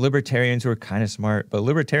some libertarians who are kind of smart, but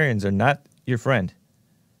libertarians are not your friend.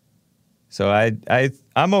 So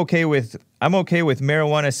I'm okay with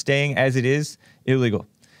marijuana staying as it is illegal.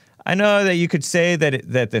 I know that you could say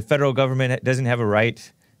that the federal government doesn't have a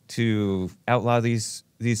right to outlaw these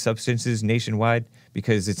substances nationwide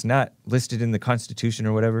because it's not listed in the Constitution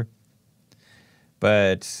or whatever.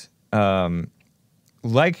 But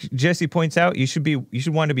like Jesse points out, you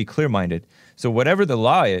should want to be clear-minded. So whatever the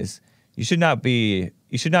law is, you should not be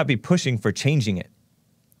pushing for changing it.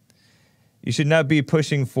 You should not be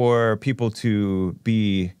pushing for people to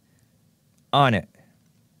be on it,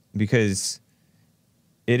 because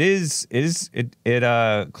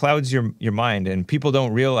it clouds your mind, and people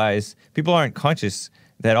aren't conscious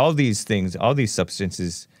that all these things, all these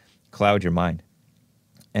substances cloud your mind.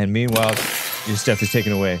 And meanwhile, your stuff is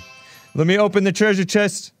taken away. Let me open the treasure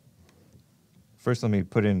chest. First, let me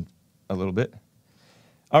put in a little bit.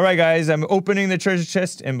 All right, guys, I'm opening the treasure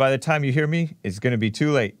chest, and by the time you hear me, it's going to be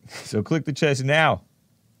too late. So click the chest now.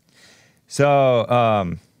 So,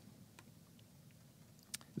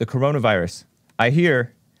 the coronavirus. I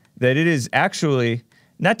hear that it is actually,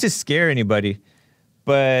 not to scare anybody,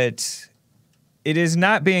 but it is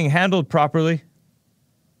not being handled properly.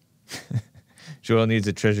 Joel needs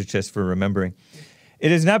a treasure chest for remembering.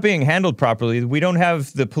 It is not being handled properly. We don't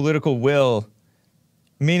have the political will,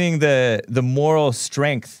 meaning the moral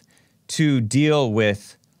strength to deal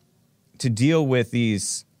with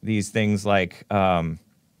these things like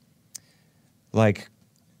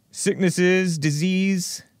sicknesses,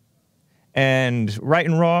 disease, and right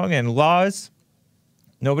and wrong and laws.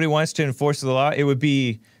 Nobody wants to enforce the law. It would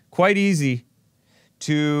be quite easy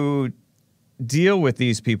to deal with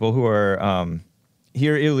these people who are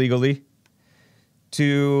here illegally,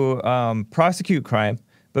 to prosecute crime,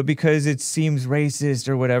 but because it seems racist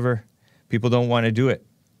or whatever, people don't want to do it.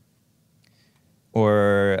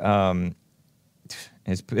 Or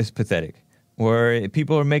it's pathetic. Or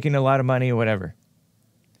people are making a lot of money or whatever.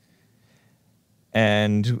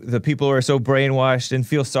 And the people who are so brainwashed and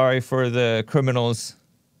feel sorry for the criminals,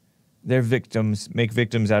 they're victims, make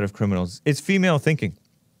victims out of criminals. It's female thinking.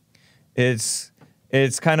 It's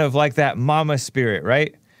kind of like that mama spirit,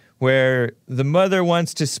 right? Where the mother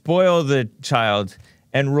wants to spoil the child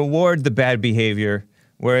and reward the bad behavior,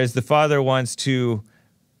 whereas the father wants to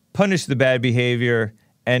punish the bad behavior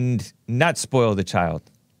and not spoil the child,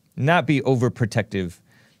 not be overprotective,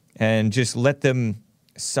 and just let them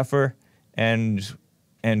suffer and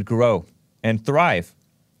grow and thrive.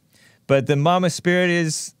 But the mama spirit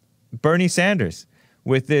is Bernie Sanders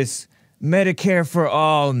with this Medicare for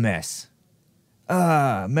all mess.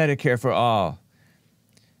 Medicare for all.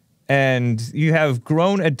 And you have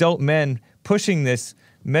grown adult men pushing this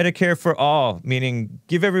Medicare for all, meaning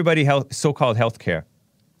give everybody so-called health care.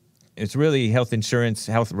 It's really health insurance,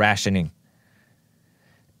 health rationing.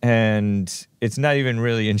 And it's not even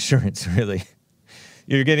really insurance, really.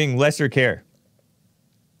 You're getting lesser care.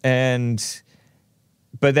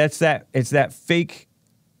 But it's that fake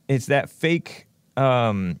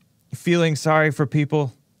feeling sorry for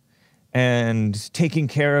people and taking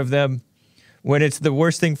care of them when it's the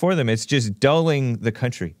worst thing for them. It's just dulling the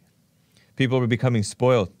country. People are becoming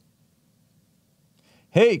spoiled.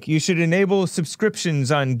 Hake, you should enable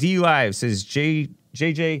subscriptions on DLive, says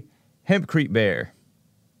JJ Hempcrete Bear.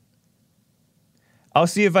 I'll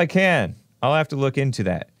see if I can. I'll have to look into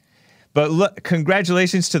that. But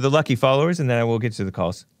congratulations to the lucky followers, and then I will get to the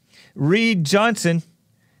calls. Reed Johnson,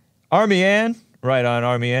 Army Ann, right on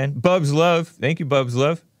Army Ann. Bubs Love, thank you, Bubs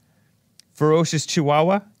Love. Ferocious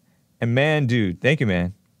Chihuahua, and Man Dude, thank you,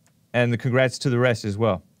 man. And the congrats to the rest as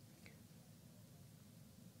well.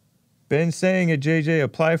 Ben saying at JJ,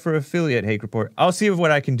 apply for affiliate, Hake Report. I'll see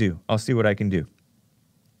what I can do. I'll see what I can do.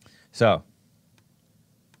 So,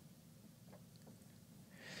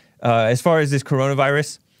 as far as this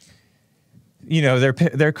coronavirus, you know,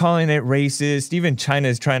 they're calling it racist. Even China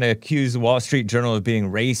is trying to accuse the Wall Street Journal of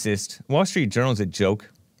being racist. Wall Street Journal is a joke.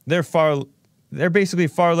 They're basically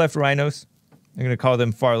far left rhinos. I'm going to call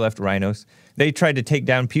them far left rhinos. They tried to take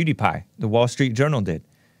down PewDiePie. The Wall Street Journal did.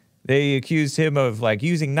 They accused him of like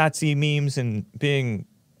using Nazi memes and being,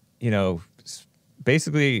 you know,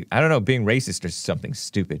 basically, I don't know, being racist or something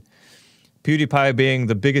stupid. PewDiePie being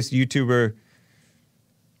the biggest YouTuber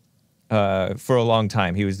for a long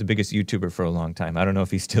time. He was the biggest YouTuber for a long time. I don't know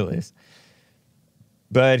if he still is.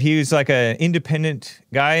 But he was like an independent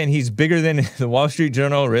guy, and he's bigger than the Wall Street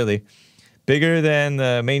Journal, really. Bigger than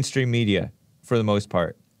the mainstream media, for the most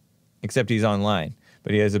part. Except he's online.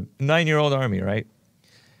 But he has a 9-year-old army, right?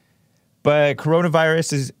 But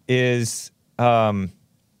coronavirus is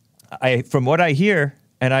from what I hear,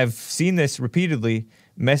 and I've seen this repeatedly,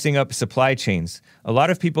 messing up supply chains. A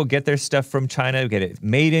lot of people get their stuff from China, get it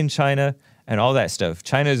made in China, and all that stuff.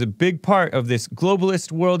 China is a big part of this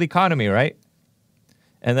globalist world economy, right?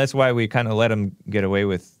 And that's why we kind of let them get away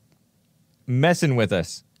with messing with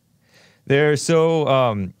us. They're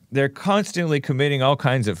so, they're constantly committing all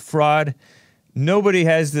kinds of fraud. Nobody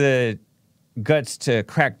has the guts to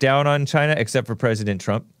crack down on China, except for President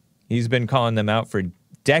Trump. He's been calling them out for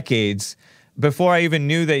decades. Before I even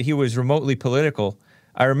knew that he was remotely political,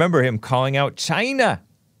 I remember him calling out China.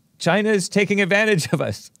 China is taking advantage of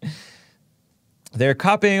us. They're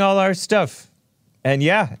copying all our stuff. And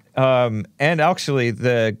and actually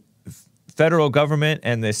the federal government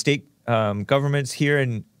and the state governments here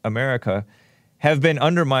in America have been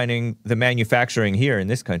undermining the manufacturing here in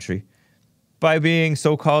this country by being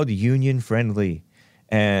so-called union-friendly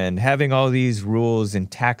and having all these rules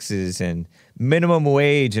and taxes and minimum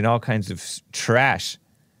wage and all kinds of trash.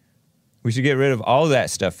 We should get rid of all that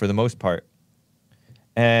stuff for the most part.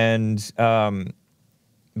 And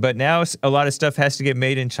but now a lot of stuff has to get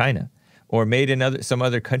made in China or made in some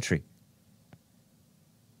other country.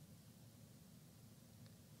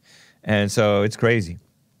 And so it's crazy.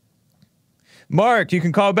 Mark, you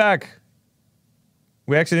can call back.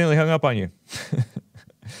 We accidentally hung up on you.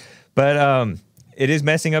 But it is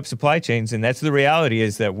messing up supply chains, and that's the reality,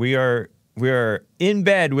 is that we are in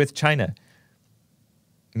bed with China,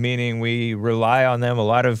 meaning we rely on them. A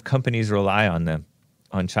lot of companies rely on them,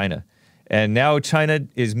 on China. And now China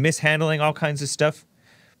is mishandling all kinds of stuff,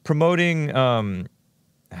 promoting, I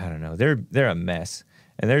don't know, they're a mess.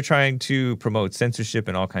 And they're trying to promote censorship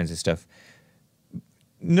and all kinds of stuff.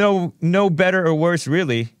 No better or worse,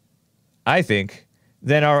 really, I think,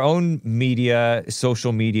 than our own media,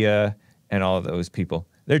 social media, and all of those people.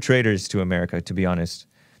 They're traitors to America, to be honest.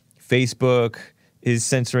 Facebook is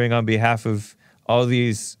censoring on behalf of all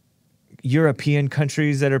these European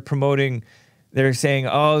countries that are promoting. They're saying,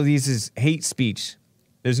 oh, this is hate speech.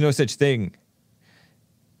 There's no such thing.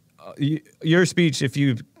 Your speech, if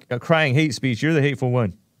you are crying hate speech, you're the hateful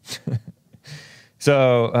one.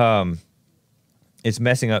 So it's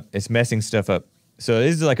messing stuff up. So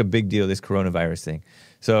this is like a big deal, this coronavirus thing.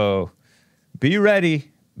 So be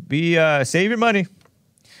ready. Save your money.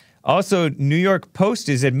 Also, New York Post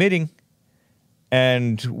is admitting,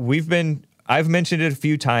 and I've mentioned it a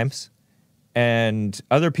few times, and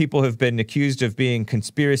other people have been accused of being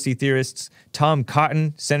conspiracy theorists. Tom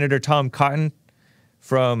Cotton, Senator Tom Cotton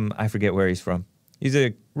from, I forget where he's from. He's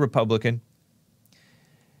a Republican.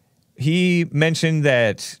 He mentioned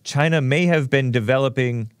that China may have been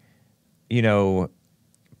developing,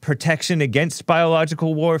 protection against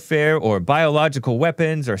biological warfare or biological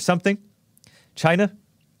weapons or something. China.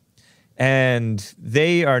 And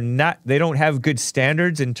they don't have good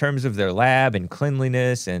standards in terms of their lab and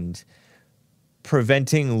cleanliness and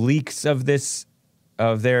preventing leaks of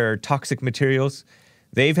their toxic materials.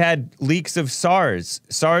 They've had leaks of SARS.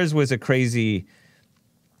 SARS was a crazy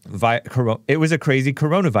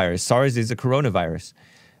coronavirus. SARS is a coronavirus.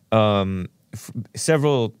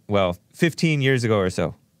 15 years ago or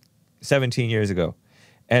so, 17 years ago.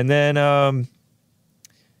 And then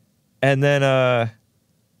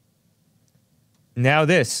now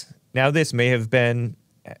this may have been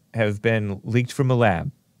leaked from a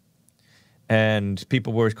lab, and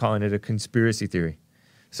people were calling it a conspiracy theory.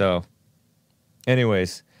 So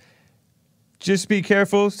anyways, just be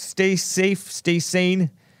careful, stay safe, stay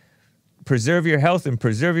sane, preserve your health and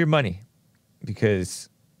preserve your money, because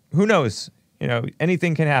who knows,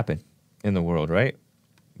 anything can happen in the world, right?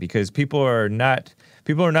 Because people are not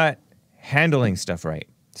handling stuff right.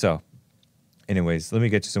 So anyways, let me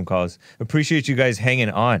get to some calls. Appreciate you guys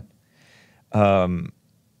hanging on.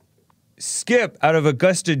 Skip out of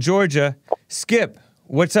Augusta, Georgia. Skip,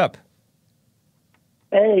 what's up?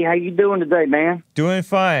 Hey, how you doing today, man? Doing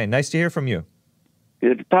fine. Nice to hear from you.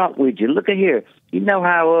 Good to talk with you. Look at here. You know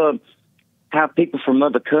how people from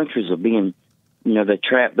other countries are being, they're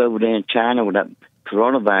trapped over there in China with that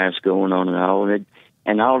coronavirus going on and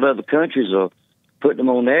all the other countries are putting them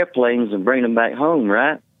on airplanes and bringing them back home,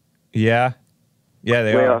 right? Yeah. Yeah,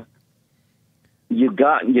 they are. You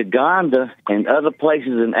got Uganda and other places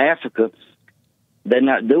in Africa, they're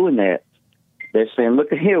not doing that. They're saying,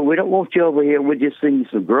 look at here, we don't want you over here. We'll just send you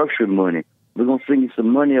some grocery money. We're going to send you some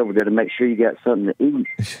money over there to make sure you got something to eat,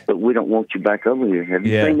 but we don't want you back over here. Have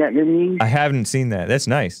you seen that in the news? I haven't seen that. That's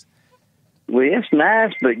nice. Well, it's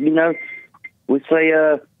nice, but, we say,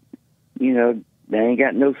 they ain't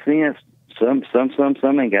got no sense. Some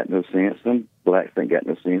ain't got no sense. Some blacks ain't got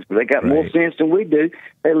no sense, but they got more sense than we do.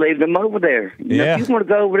 They leave them over there. If you want to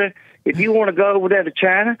go over there, to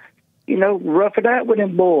China, rough it out with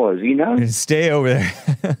them boys. Stay over there.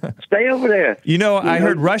 Stay over there. I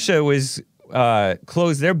heard Russia was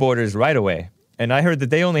closed their borders right away, and I heard that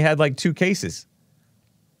they only had like 2 cases.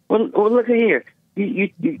 Well, look at here.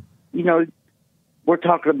 We're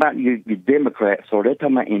talking about your Democrats, or they're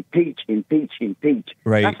talking about impeach.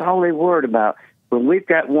 Right. That's all they're worried about. when we've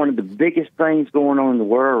got one of the biggest things going on in the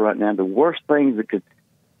world right now, the worst things that could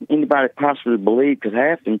anybody possibly believe could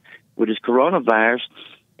happen with this coronavirus,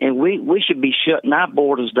 and we should be shutting our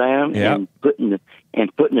borders down and putting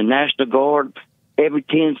the National Guard every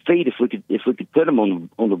 10 feet if we could put them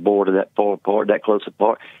on the border that far apart, that close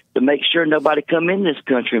apart, to make sure nobody come in this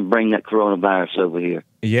country and bring that coronavirus over here.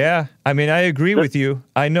 Yeah, I mean, I agree with you.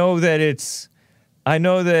 I know that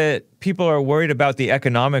people are worried about the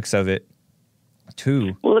economics of it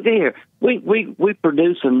too. Well, look here, we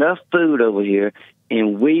produce enough food over here,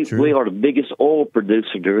 and we are the biggest oil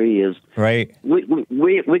producer there is. Right. We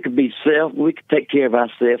could be we could take care of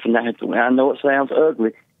ourselves, and I know it sounds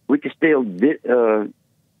ugly. We could still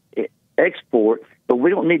export, but we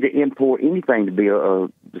don't need to import anything to be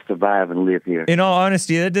to survive and live here. In all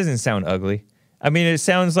honesty, that doesn't sound ugly. I mean, it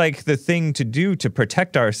sounds like the thing to do to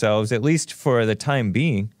protect ourselves, at least for the time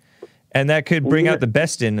being, and that could bring out the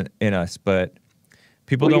best in us. But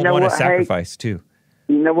people don't want to sacrifice too.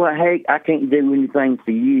 You know what, Hank? I can't do anything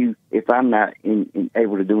for you if I'm not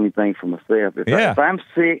able to do anything for myself. If I'm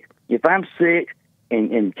sick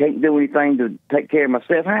and can't do anything to take care of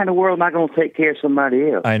myself, how in the world am I going to take care of somebody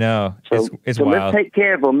else? I know. So, it's so wild. let's take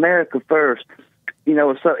care of America first. You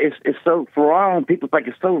know, so it's so wrong. People think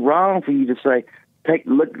it's so wrong for you to say,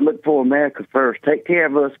 look for America first. Take care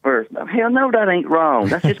of us first. Hell no, that ain't wrong.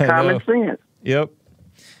 That's just common sense. Yep.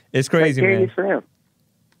 It's crazy, take care man. of yourself.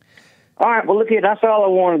 All right, well, look here. That's all I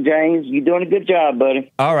wanted, James. You're doing a good job,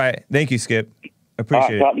 buddy. All right. Thank you, Skip.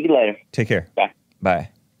 Appreciate it. Talk to you later. Take care. Bye. Bye.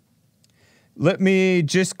 Let me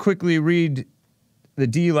just quickly read the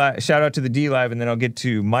D-Live, shout out to the D-Live, and then I'll get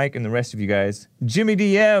to Mike and the rest of you guys. Jimmy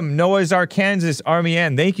DM, Noah's Arkansas, Army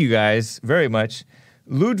N, thank you guys very much.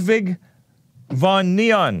 Ludwig von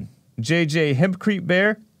Neon, JJ Hempcrete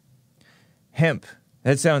Bear. Hemp,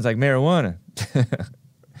 that sounds like marijuana.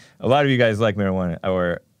 A lot of you guys like marijuana,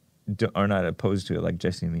 or are not opposed to it like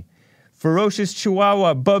Jesse and me. Ferocious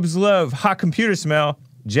Chihuahua, Bub's Love, Hot Computer Smell,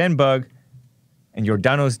 Jen Bug, and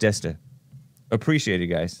Jordanos Desta. Appreciate it,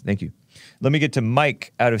 guys. Thank you. Let me get to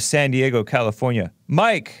Mike out of San Diego, California.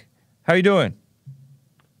 Mike, how you doing?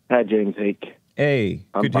 Hi, James. Hake. Hey,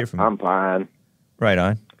 good to hear from you. I'm fine. Right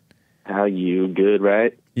on. How you? Good,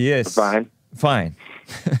 right? Yes. Fine? Fine.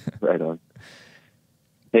 Right on.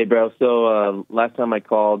 Hey, bro. So last time I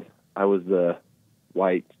called, I was the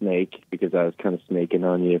white snake because I was kind of snaking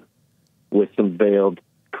on you with some veiled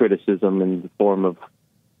criticism in the form of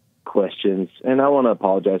questions. And I want to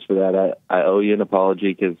apologize for that. I owe you an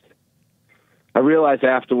apology because I realized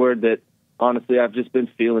afterward that, honestly, I've just been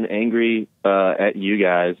feeling angry at you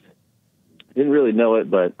guys. I didn't really know it,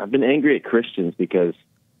 but I've been angry at Christians because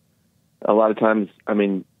a lot of times, I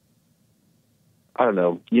mean, I don't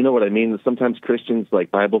know. You know what I mean? Sometimes Christians,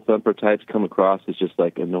 like Bible thumper types, come across as just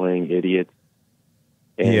like annoying idiots.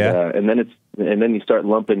 And, and then you start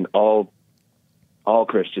lumping all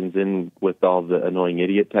Christians in with all the annoying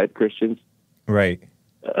idiot type Christians. Right.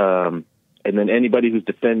 And then anybody who's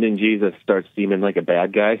defending Jesus starts seeming like a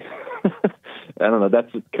bad guy. I don't know.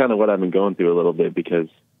 That's kind of what I've been going through a little bit because,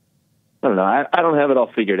 I don't know, I don't have it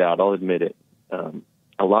all figured out. I'll admit it.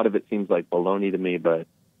 A lot of it seems like baloney to me, but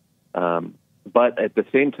at the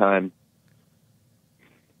same time,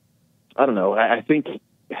 I don't know. I think,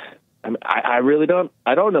 I really don't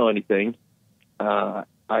know anything. But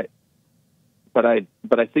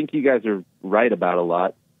I think you guys are right about a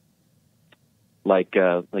lot. Like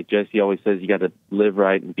Jesse always says, you got to live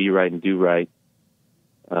right and be right and do right.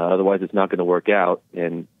 Otherwise, it's not going to work out.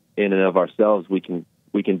 And in and of ourselves, we can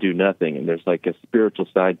do nothing. And there's like a spiritual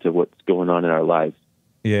side to what's going on in our lives.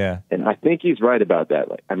 Yeah. And I think he's right about that.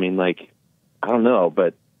 I don't know,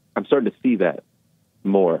 but I'm starting to see that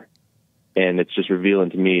more. And it's just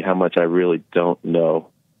revealing to me how much I really don't know.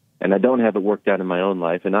 And I don't have it worked out in my own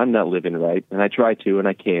life, and I'm not living right. And I try to, and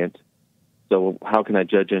I can't. So how can I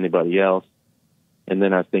judge anybody else? And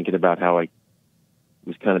then I was thinking about how I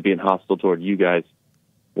was kind of being hostile toward you guys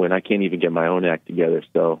when I can't even get my own act together.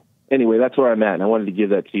 So anyway, that's where I'm at, and I wanted to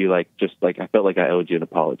give that to you, I felt like I owed you an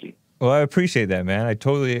apology. Well, I appreciate that, man. I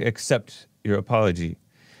totally accept your apology.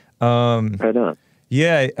 Right on.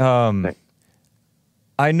 Yeah,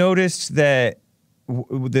 I noticed that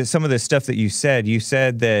some of the stuff that you said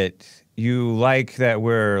that you like that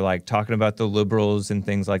we're like talking about the liberals and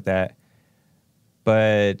things like that.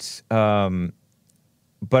 But I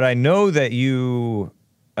know that you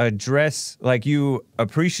you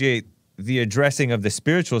appreciate the addressing of the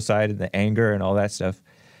spiritual side and the anger and all that stuff.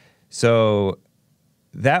 So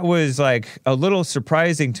that was like a little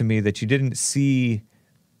surprising to me that you didn't see,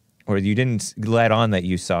 or you didn't let on that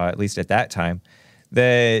you saw, at least at that time,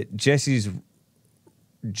 that Jesse's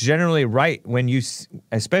generally right when you,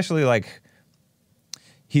 especially like,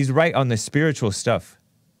 he's right on the spiritual stuff.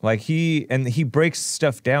 Like he breaks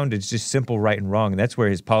stuff down to just simple right and wrong. And that's where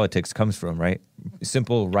his politics comes from, right?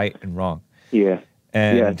 Simple right and wrong. Yeah.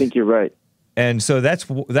 And, I think you're right. And so that's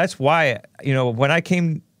why, you know, when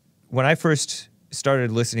I first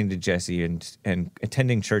started listening to Jesse and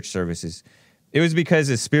attending church services, it was because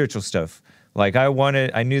of spiritual stuff. Like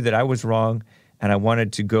I knew that I was wrong, and I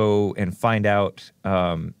wanted to go and find out,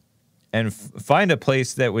 and find a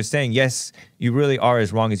place that was saying, yes, you really are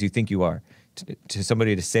as wrong as you think you are. To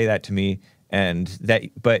somebody to say that to me,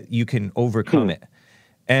 but you can overcome it.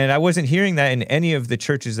 And I wasn't hearing that in any of the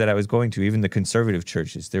churches that I was going to, even the conservative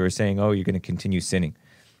churches. They were saying, oh, you're going to continue sinning.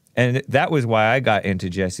 And that was why I got into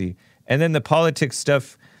Jesse. And then the politics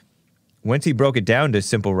stuff, once he broke it down to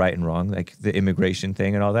simple right and wrong, like the immigration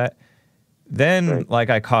thing and all that, then like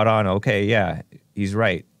I caught on, okay, yeah, he's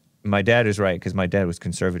right. My dad is right because my dad was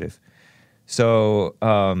conservative. So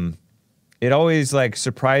it always like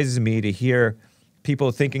surprises me to hear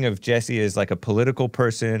people thinking of Jesse as like a political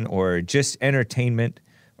person or just entertainment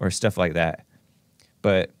or stuff like that.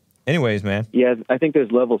 But anyways, man. Yeah, I think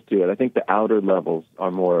there's levels to it. I think the outer levels are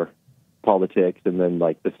more politics, and then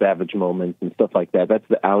like the savage moments and stuff like that. That's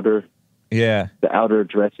the outer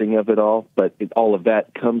dressing of it all. But all of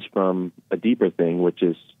that comes from a deeper thing, which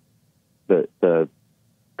is the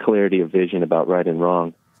clarity of vision about right and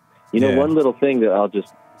wrong. You know, one little thing that I'll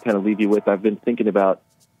just kind of leave you with, I've been thinking about,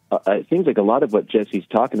 it seems like a lot of what Jesse's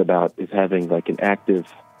talking about is having like an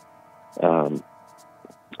active, I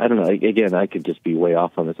don't know, again, I could just be way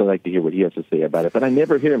off on this. I'd like to hear what he has to say about it, but I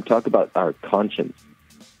never hear him talk about our conscience.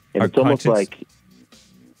 And it's almost like,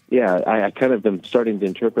 I kind of am starting to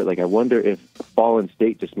interpret, like, I wonder if fallen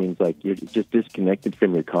state just means like you're just disconnected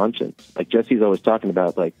from your conscience. Like Jesse's always talking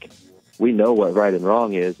about, like, we know what right and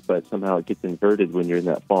wrong is, but somehow it gets inverted when you're in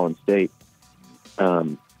that fallen state.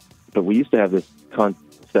 But we used to have this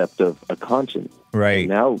concept of a conscience. Right. And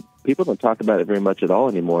now people don't talk about it very much at all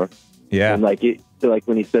anymore. Yeah. And like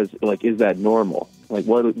when he says, like, is that normal? Like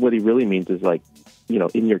what he really means is like, you know,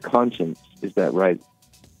 in your conscience, is that right?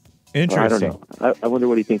 Interesting. I don't know. I wonder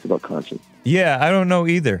what he thinks about conscience. Yeah, I don't know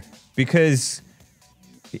either, because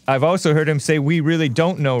I've also heard him say we really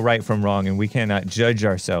don't know right from wrong and we cannot judge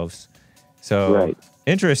ourselves. So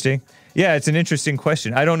interesting. Yeah, it's an interesting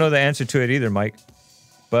question. I don't know the answer to it either, Mike.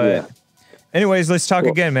 But anyways, let's talk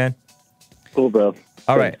again, man. Cool, bro.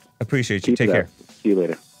 All right. Appreciate you. Take care. See you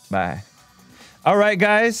later. Bye. All right,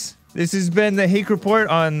 guys. This has been the Hake Report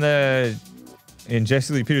in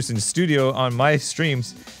Jesse Lee Peterson's studio on my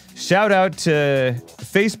streams. Shout out to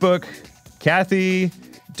Facebook, Kathy,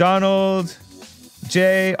 Donald,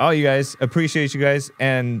 Jay, all you guys. Appreciate you guys.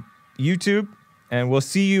 And YouTube. And we'll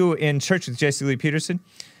see you in church with Jesse Lee Peterson.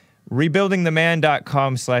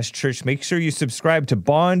 Rebuildingtheman.com/church. Make sure you subscribe to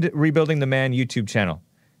Bond Rebuilding the Man YouTube channel.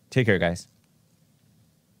 Take care, guys.